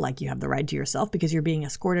feel like you have the ride to yourself because you're being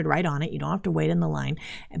escorted right on it. You don't have to wait in the line,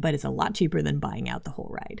 but it's a lot cheaper than buying out the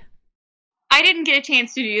whole ride. I didn't get a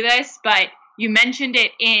chance to do this, but you mentioned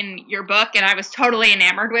it in your book, and I was totally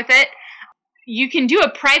enamored with it. You can do a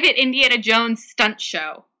private Indiana Jones stunt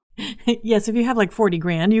show. Yes, if you have like 40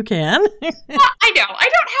 grand, you can. Well, I know. I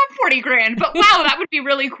don't have 40 grand, but wow, that would be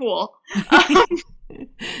really cool.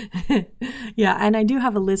 Yeah, and I do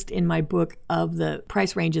have a list in my book of the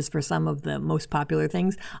price ranges for some of the most popular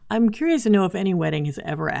things. I'm curious to know if any wedding has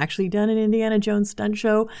ever actually done an Indiana Jones stunt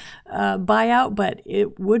show buyout, but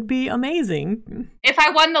it would be amazing. If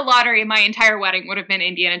I won the lottery, my entire wedding would have been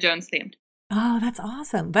Indiana Jones themed. Oh, that's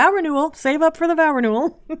awesome. Vow renewal. Save up for the vow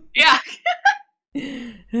renewal. Yeah.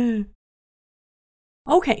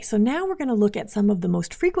 Okay, so now we're going to look at some of the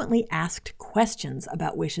most frequently asked questions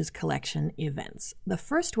about Wishes collection events. The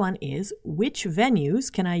first one is, which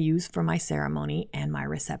venues can I use for my ceremony and my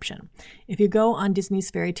reception? If you go on Disney's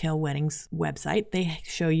Fairy Tale Weddings website, they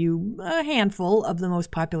show you a handful of the most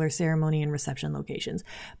popular ceremony and reception locations,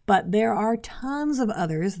 but there are tons of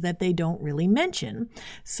others that they don't really mention.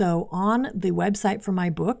 So on the website for my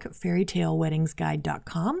book,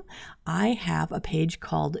 fairytaleweddingsguide.com, I have a page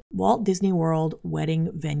called Walt Disney World Wedding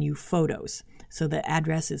Venue Photos. So the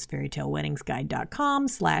address is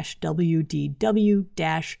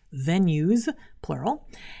fairytaleweddingsguide.com/wdw-venues, plural.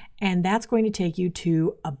 And that's going to take you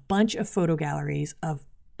to a bunch of photo galleries of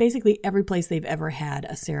basically every place they've ever had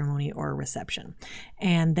a ceremony or a reception.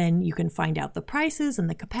 And then you can find out the prices and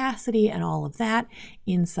the capacity and all of that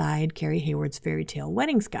inside Carrie Hayward's Fairy Tale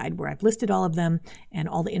Weddings Guide, where I've listed all of them and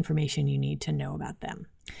all the information you need to know about them.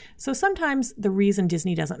 So sometimes the reason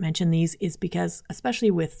Disney doesn't mention these is because,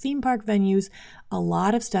 especially with theme park venues, a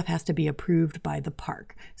lot of stuff has to be approved by the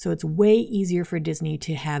park. So it's way easier for Disney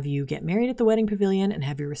to have you get married at the Wedding Pavilion and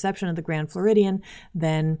have your reception at the Grand Floridian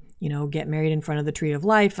than, get married in front of the Tree of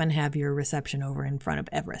Life and have your reception over in front of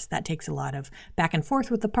Everest. That takes a lot of back and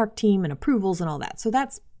forth with the park team and approvals and all that. So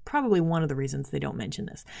that's probably one of the reasons they don't mention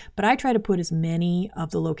this. But I try to put as many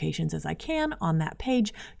of the locations as I can on that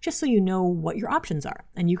page just so you know what your options are.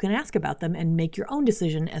 And you can ask about them and make your own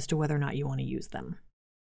decision as to whether or not you want to use them.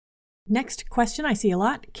 Next question I see a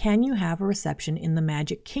lot, can you have a reception in the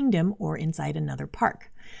Magic Kingdom or inside another park?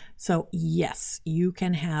 So yes, you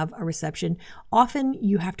can have a reception. Often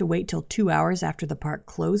you have to wait till 2 hours after the park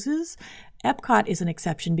closes. Epcot is an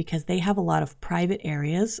exception because they have a lot of private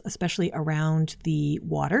areas, especially around the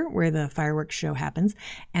water where the fireworks show happens,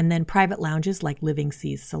 and then private lounges like Living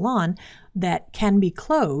Seas Salon that can be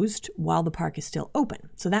closed while the park is still open.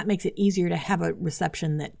 So that makes it easier to have a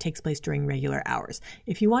reception that takes place during regular hours.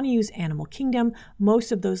 If you want to use Animal Kingdom,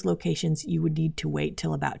 most of those locations you would need to wait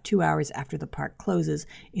till about 2 hours after the park closes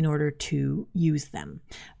in order to use them.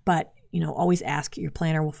 But, always ask. Your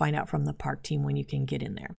planner will find out from the park team when you can get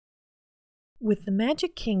in there. With the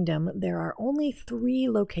Magic Kingdom, there are only 3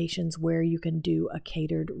 locations where you can do a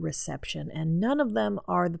catered reception, and none of them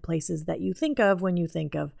are the places that you think of when you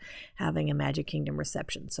think of having a Magic Kingdom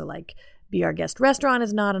reception. So like Be Our Guest restaurant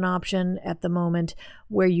is not an option at the moment.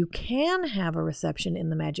 Where you can have a reception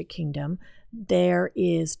in the Magic Kingdom, there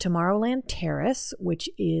is Tomorrowland Terrace, which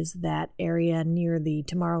is that area near the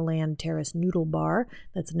Tomorrowland Terrace Noodle Bar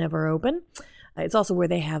that's never open. It's also where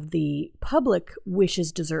they have the public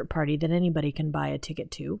Wishes dessert party that anybody can buy a ticket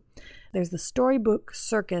to. There's the Storybook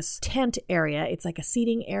Circus tent area. It's like a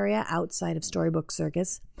seating area outside of Storybook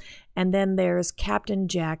Circus. And then there's Captain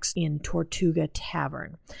Jack's in Tortuga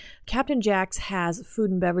Tavern. Captain Jack's has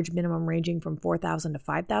food and beverage minimum ranging from $4,000 to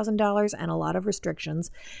 $5,000 and a lot of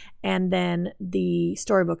restrictions. And then the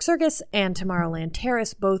Storybook Circus and Tomorrowland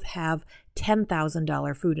Terrace both have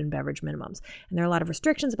 $10,000 food and beverage minimums. And there are a lot of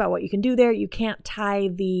restrictions about what you can do there. You can't tie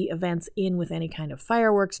the events in with any kind of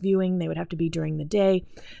fireworks viewing. They would have to be during the day,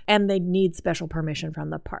 and they need special permission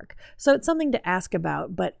from the park. So it's something to ask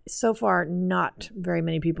about, but so far not very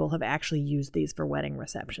many people have actually used these for wedding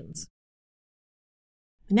receptions.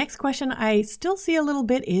 The next question I still see a little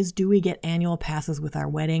bit is, do we get annual passes with our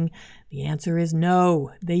wedding? The answer is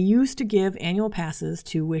no. They used to give annual passes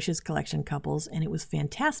to Wishes Collection couples, and it was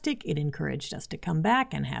fantastic. It encouraged us to come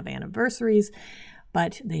back and have anniversaries,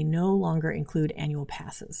 but they no longer include annual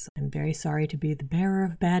passes. I'm very sorry to be the bearer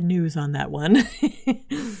of bad news on that one.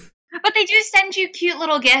 But they do send you cute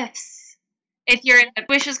little gifts. If you're in the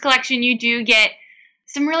Wishes Collection, you do get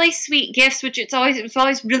some really sweet gifts, which it was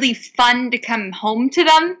always really fun to come home to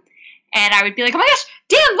them. And I would be like, oh my gosh,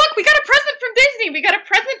 Dan, look, we got a present from Disney. We got a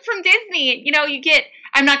present from Disney.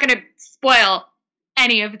 I'm not going to spoil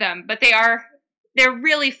any of them, but they're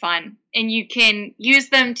really fun. And you can use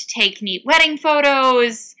them to take neat wedding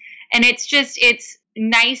photos. And it's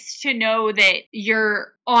nice to know that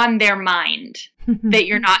you're on their mind, that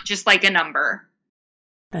you're not just like a number.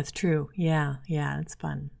 That's true. Yeah, it's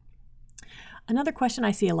fun. Another question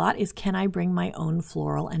I see a lot is, can I bring my own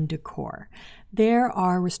floral and decor? There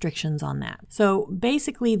are restrictions on that. So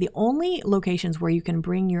basically, the only locations where you can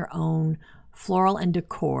bring your own floral and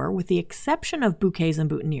decor, with the exception of bouquets and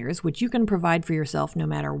boutonnieres, which you can provide for yourself no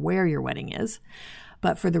matter where your wedding is.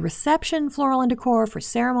 But for the reception floral and decor, for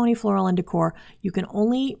ceremony floral and decor, you can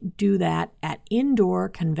only do that at indoor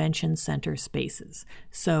convention center spaces.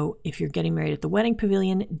 So if you're getting married at the Wedding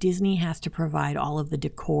Pavilion, Disney has to provide all of the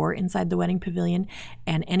decor inside the Wedding Pavilion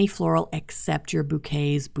and any floral except your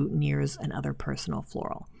bouquets, boutonnieres, and other personal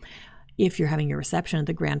floral. If you're having your reception at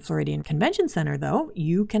the Grand Floridian Convention Center, though,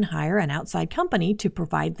 you can hire an outside company to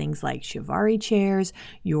provide things like chiavari chairs,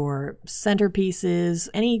 your centerpieces,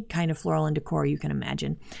 any kind of floral and decor you can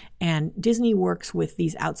imagine. And Disney works with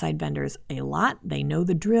these outside vendors a lot. They know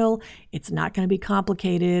the drill. It's not going to be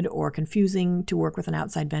complicated or confusing to work with an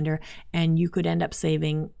outside vendor. And you could end up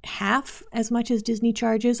saving half as much as Disney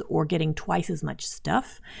charges or getting twice as much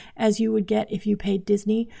stuff as you would get if you paid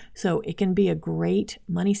Disney. So it can be a great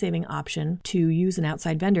money-saving option to use an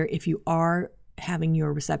outside vendor if you are having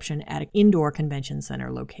your reception at an indoor convention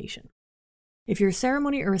center location. If your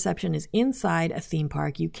ceremony or reception is inside a theme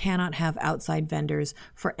park, you cannot have outside vendors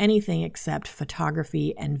for anything except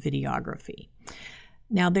photography and videography.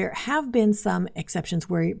 Now, there have been some exceptions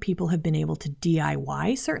where people have been able to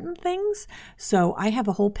DIY certain things. So I have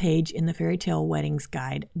a whole page in the Fairy Tale Weddings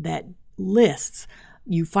Guide that lists,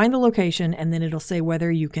 you find the location and then it'll say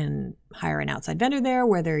whether you can hire an outside vendor there,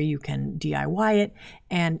 whether you can DIY it.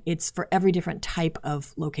 And it's for every different type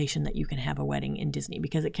of location that you can have a wedding in Disney,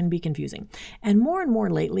 because it can be confusing. And more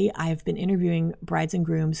lately, I've been interviewing brides and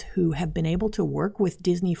grooms who have been able to work with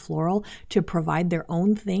Disney Floral to provide their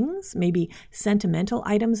own things, maybe sentimental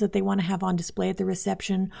items that they want to have on display at the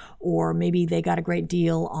reception, or maybe they got a great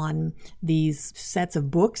deal on these sets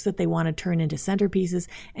of books that they want to turn into centerpieces.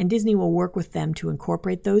 And Disney will work with them to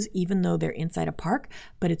incorporate those, even though they're inside a park,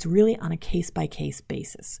 but it's really on a case-by-case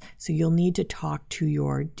basis. So you'll need to talk to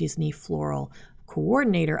your Disney Floral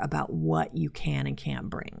coordinator about what you can and can't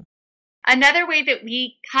bring. Another way that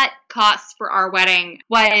we cut costs for our wedding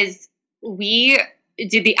was we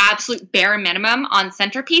did the absolute bare minimum on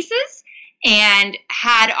centerpieces and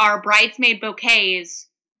had our bridesmaid bouquets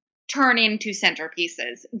turn into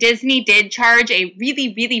centerpieces. Disney did charge a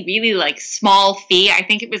really like small fee. I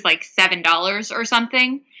think it was like $7 or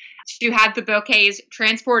something to have the bouquets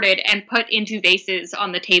transported and put into vases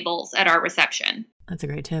on the tables at our reception. That's a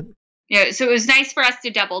great tip. Yeah, so it was nice for us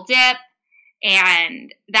to double dip,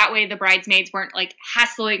 and that way the bridesmaids weren't like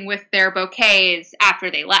hassling with their bouquets after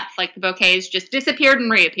they left. Like the bouquets just disappeared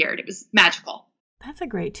and reappeared. It was magical. That's a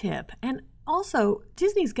great tip. And also,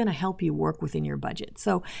 Disney's going to help you work within your budget.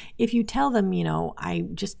 So if you tell them, I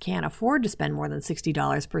just can't afford to spend more than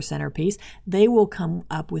 $60 per centerpiece, they will come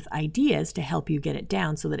up with ideas to help you get it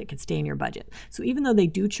down so that it can stay in your budget. So even though they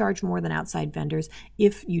do charge more than outside vendors,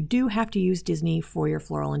 if you do have to use Disney for your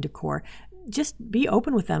floral and decor, just be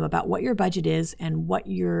open with them about what your budget is and what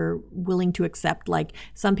you're willing to accept. Like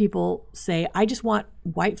some people say, I just want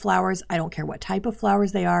white flowers. I don't care what type of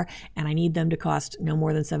flowers they are, and I need them to cost no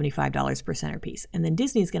more than $75 per centerpiece. And then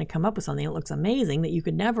Disney's going to come up with something that looks amazing that you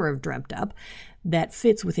could never have dreamt up that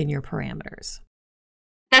fits within your parameters.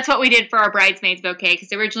 That's what we did for our bridesmaids bouquet,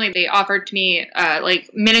 because originally they offered to me like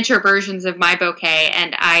miniature versions of my bouquet,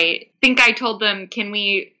 and I think I told them, can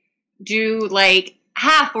we do like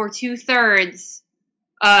half or 2/3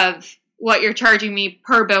 of what you're charging me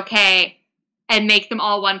per bouquet and make them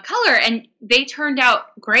all one color? And they turned out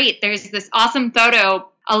great. There's this awesome photo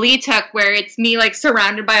Ali took where it's me like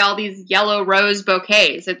surrounded by all these yellow rose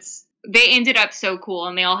bouquets. They ended up so cool,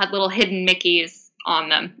 and they all had little hidden Mickeys on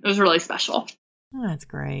them. It was really special. Oh, that's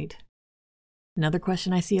great. Another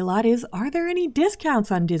question I see a lot is, are there any discounts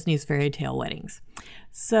on Disney's fairy tale weddings?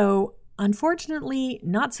 So unfortunately,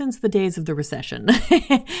 not since the days of the recession.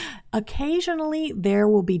 Occasionally, there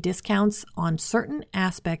will be discounts on certain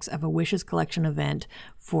aspects of a Wishes Collection event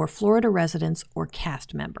for Florida residents or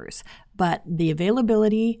cast members, but the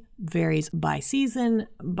availability varies by season,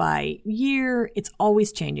 by year. It's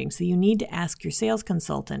always changing, so you need to ask your sales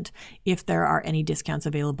consultant if there are any discounts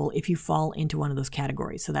available if you fall into one of those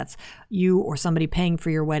categories. So that's you or somebody paying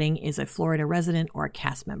for your wedding is a Florida resident or a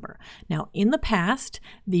cast member. Now, in the past,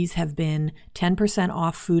 these have been 10%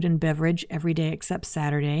 off food and beverage every day except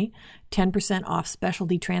Saturday, 10% off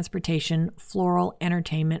specialty transportation, floral,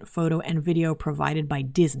 entertainment, photo, and video provided by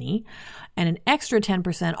Disney, and an extra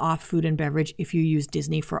 10% off food and beverage if you use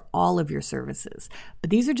Disney for all of your services. But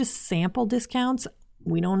these are just sample discounts.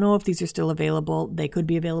 We don't know if these are still available. They could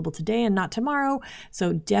be available today and not tomorrow.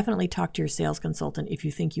 So definitely talk to your sales consultant if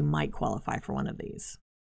you think you might qualify for one of these.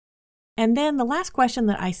 And then the last question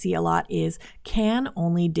that I see a lot is, can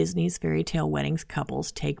only Disney's Fairy Tale Weddings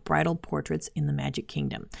couples take bridal portraits in the Magic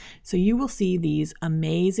Kingdom? So you will see these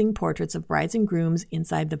amazing portraits of brides and grooms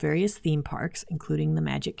inside the various theme parks, including the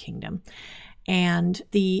Magic Kingdom. And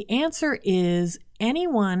the answer is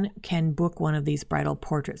anyone can book one of these bridal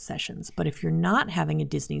portrait sessions. But if you're not having a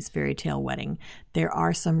Disney's Fairy Tale wedding, there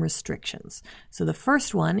are some restrictions. So the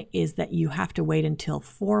first one is that you have to wait until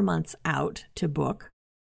 4 months out to book.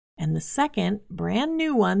 And the second, brand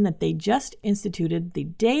new one that they just instituted the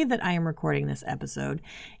day that I am recording this episode,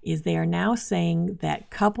 is they are now saying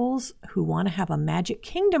that couples who want to have a Magic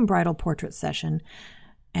Kingdom bridal portrait session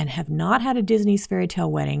and have not had a Disney's Fairy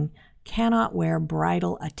Tale wedding cannot wear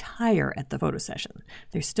bridal attire at the photo session.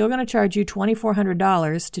 They're still going to charge you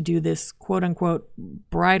 $2,400 to do this quote-unquote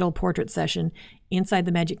bridal portrait session inside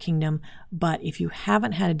the Magic Kingdom, but if you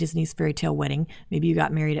haven't had a Disney's Fairy Tale wedding, maybe you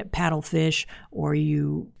got married at Paddlefish or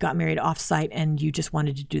you got married off-site and you just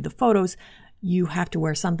wanted to do the photos, you have to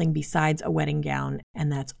wear something besides a wedding gown,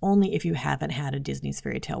 and that's only if you haven't had a Disney's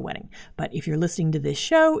Fairy Tale wedding. But if you're listening to this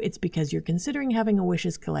show, it's because you're considering having a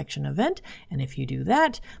Wishes Collection event, and if you do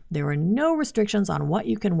that, there are no restrictions on what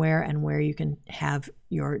you can wear and where you can have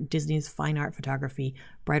your Disney's Fine Art Photography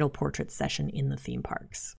bridal portrait session in the theme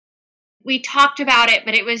parks. We talked about it,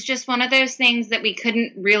 but it was just one of those things that we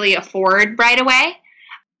couldn't really afford right away.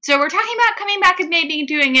 So we're talking about coming back and maybe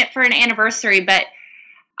doing it for an anniversary, but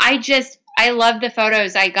I love the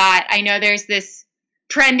photos I got. I know there's this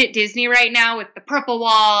trend at Disney right now with the purple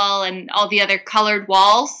wall and all the other colored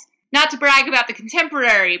walls. Not to brag about the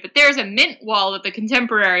Contemporary, but there's a mint wall at the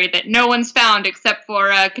Contemporary that no one's found except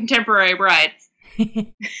for Contemporary brides.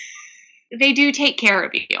 They do take care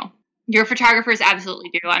of you. Your photographers absolutely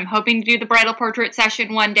do. I'm hoping to do the bridal portrait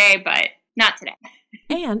session one day, but not today.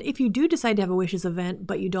 And if you do decide to have a wishes event,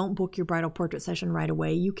 but you don't book your bridal portrait session right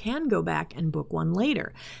away, you can go back and book one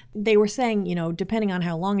later. They were saying, depending on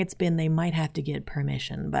how long it's been, they might have to get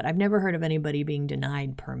permission. But I've never heard of anybody being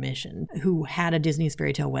denied permission who had a Disney's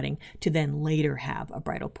Fairy Tale Wedding to then later have a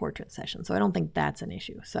bridal portrait session. So I don't think that's an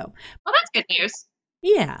issue. So, well, that's good news.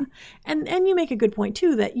 Yeah. And you make a good point,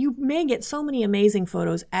 too, that you may get so many amazing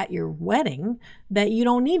photos at your wedding that you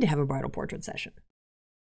don't need to have a bridal portrait session.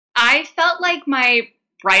 I felt like my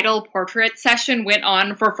bridal portrait session went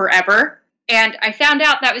on for forever. And I found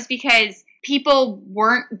out that was because people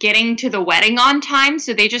weren't getting to the wedding on time.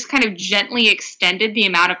 So they just kind of gently extended the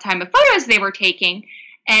amount of time of photos they were taking.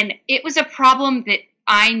 And it was a problem that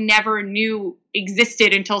I never knew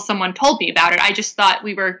existed until someone told me about it. I just thought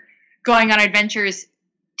we were going on adventures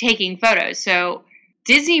taking photos. So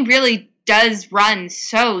Disney really does run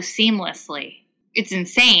so seamlessly. It's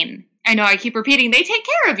insane. I know I keep repeating they take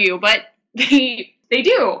care of you, but they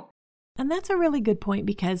do. And that's a really good point,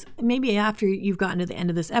 because maybe after you've gotten to the end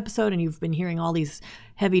of this episode and you've been hearing all these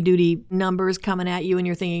heavy-duty numbers coming at you and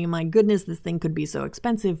you're thinking, my goodness, this thing could be so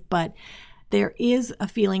expensive, but there is a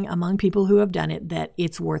feeling among people who have done it that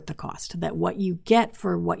it's worth the cost, that what you get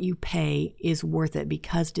for what you pay is worth it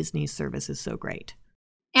because Disney's service is so great.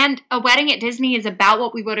 And a wedding at Disney is about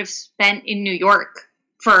what we would have spent in New York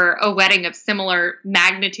for a wedding of similar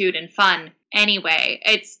magnitude and fun anyway.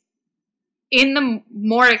 It's in the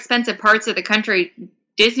more expensive parts of the country,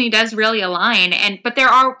 Disney does really align. But there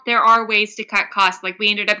are ways to cut costs. Like we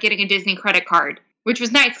ended up getting a Disney credit card, which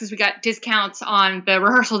was nice because we got discounts on the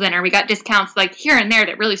rehearsal dinner. We got discounts like here and there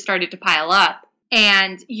that really started to pile up.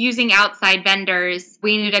 And using outside vendors,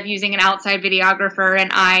 we ended up using an outside videographer,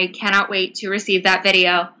 and I cannot wait to receive that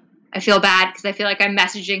video. I feel bad because I feel like I'm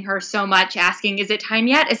messaging her so much asking, is it time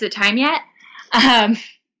yet? Is it time yet?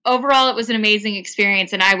 Overall, it was an amazing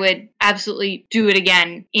experience, and I would absolutely do it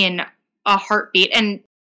again in a heartbeat. And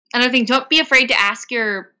another thing, don't be afraid to ask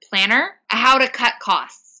your planner how to cut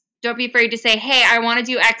costs. Don't be afraid to say, hey, I want to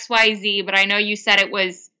do X, Y, Z, but I know you said it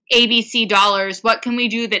was ABC dollars. What can we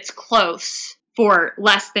do that's close for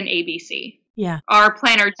less than ABC? Yeah. Our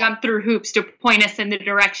planner jumped through hoops to point us in the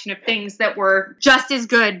direction of things that were just as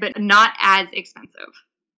good, but not as expensive.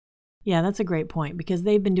 Yeah, that's a great point, because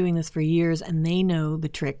they've been doing this for years and they know the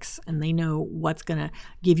tricks and they know what's going to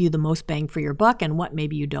give you the most bang for your buck and what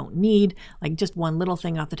maybe you don't need. Like just one little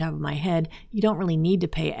thing off the top of my head, you don't really need to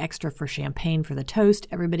pay extra for champagne for the toast.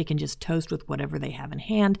 Everybody can just toast with whatever they have in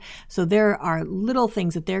hand. So there are little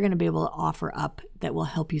things that they're going to be able to offer up that will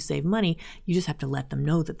help you save money. You just have to let them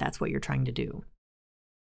know that that's what you're trying to do.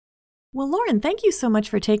 Well, Lauren, thank you so much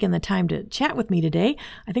for taking the time to chat with me today.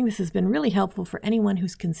 I think this has been really helpful for anyone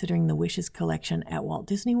who's considering the Wishes collection at Walt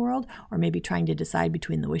Disney World, or maybe trying to decide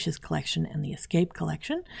between the Wishes collection and the Escape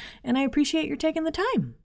collection. And I appreciate your taking the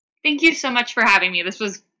time. Thank you so much for having me. This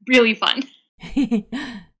was really fun.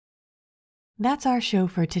 That's our show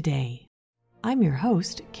for today. I'm your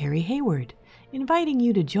host, Carrie Hayward, inviting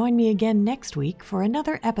you to join me again next week for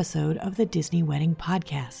another episode of the Disney Wedding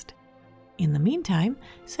Podcast. In the meantime,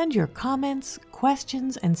 send your comments,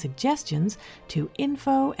 questions, and suggestions to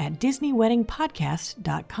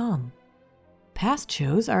info@DisneyWeddingPodcast.com. Past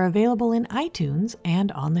shows are available in iTunes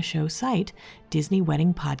and on the show site,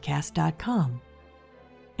 DisneyWeddingPodcast.com.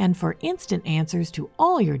 And for instant answers to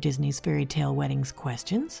all your Disney's Fairy Tale Weddings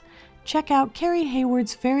questions, check out Carrie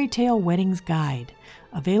Hayward's Fairy Tale Weddings Guide,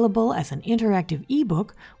 available as an interactive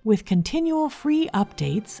ebook with continual free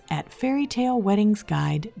updates at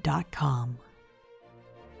fairytaleweddingsguide.com.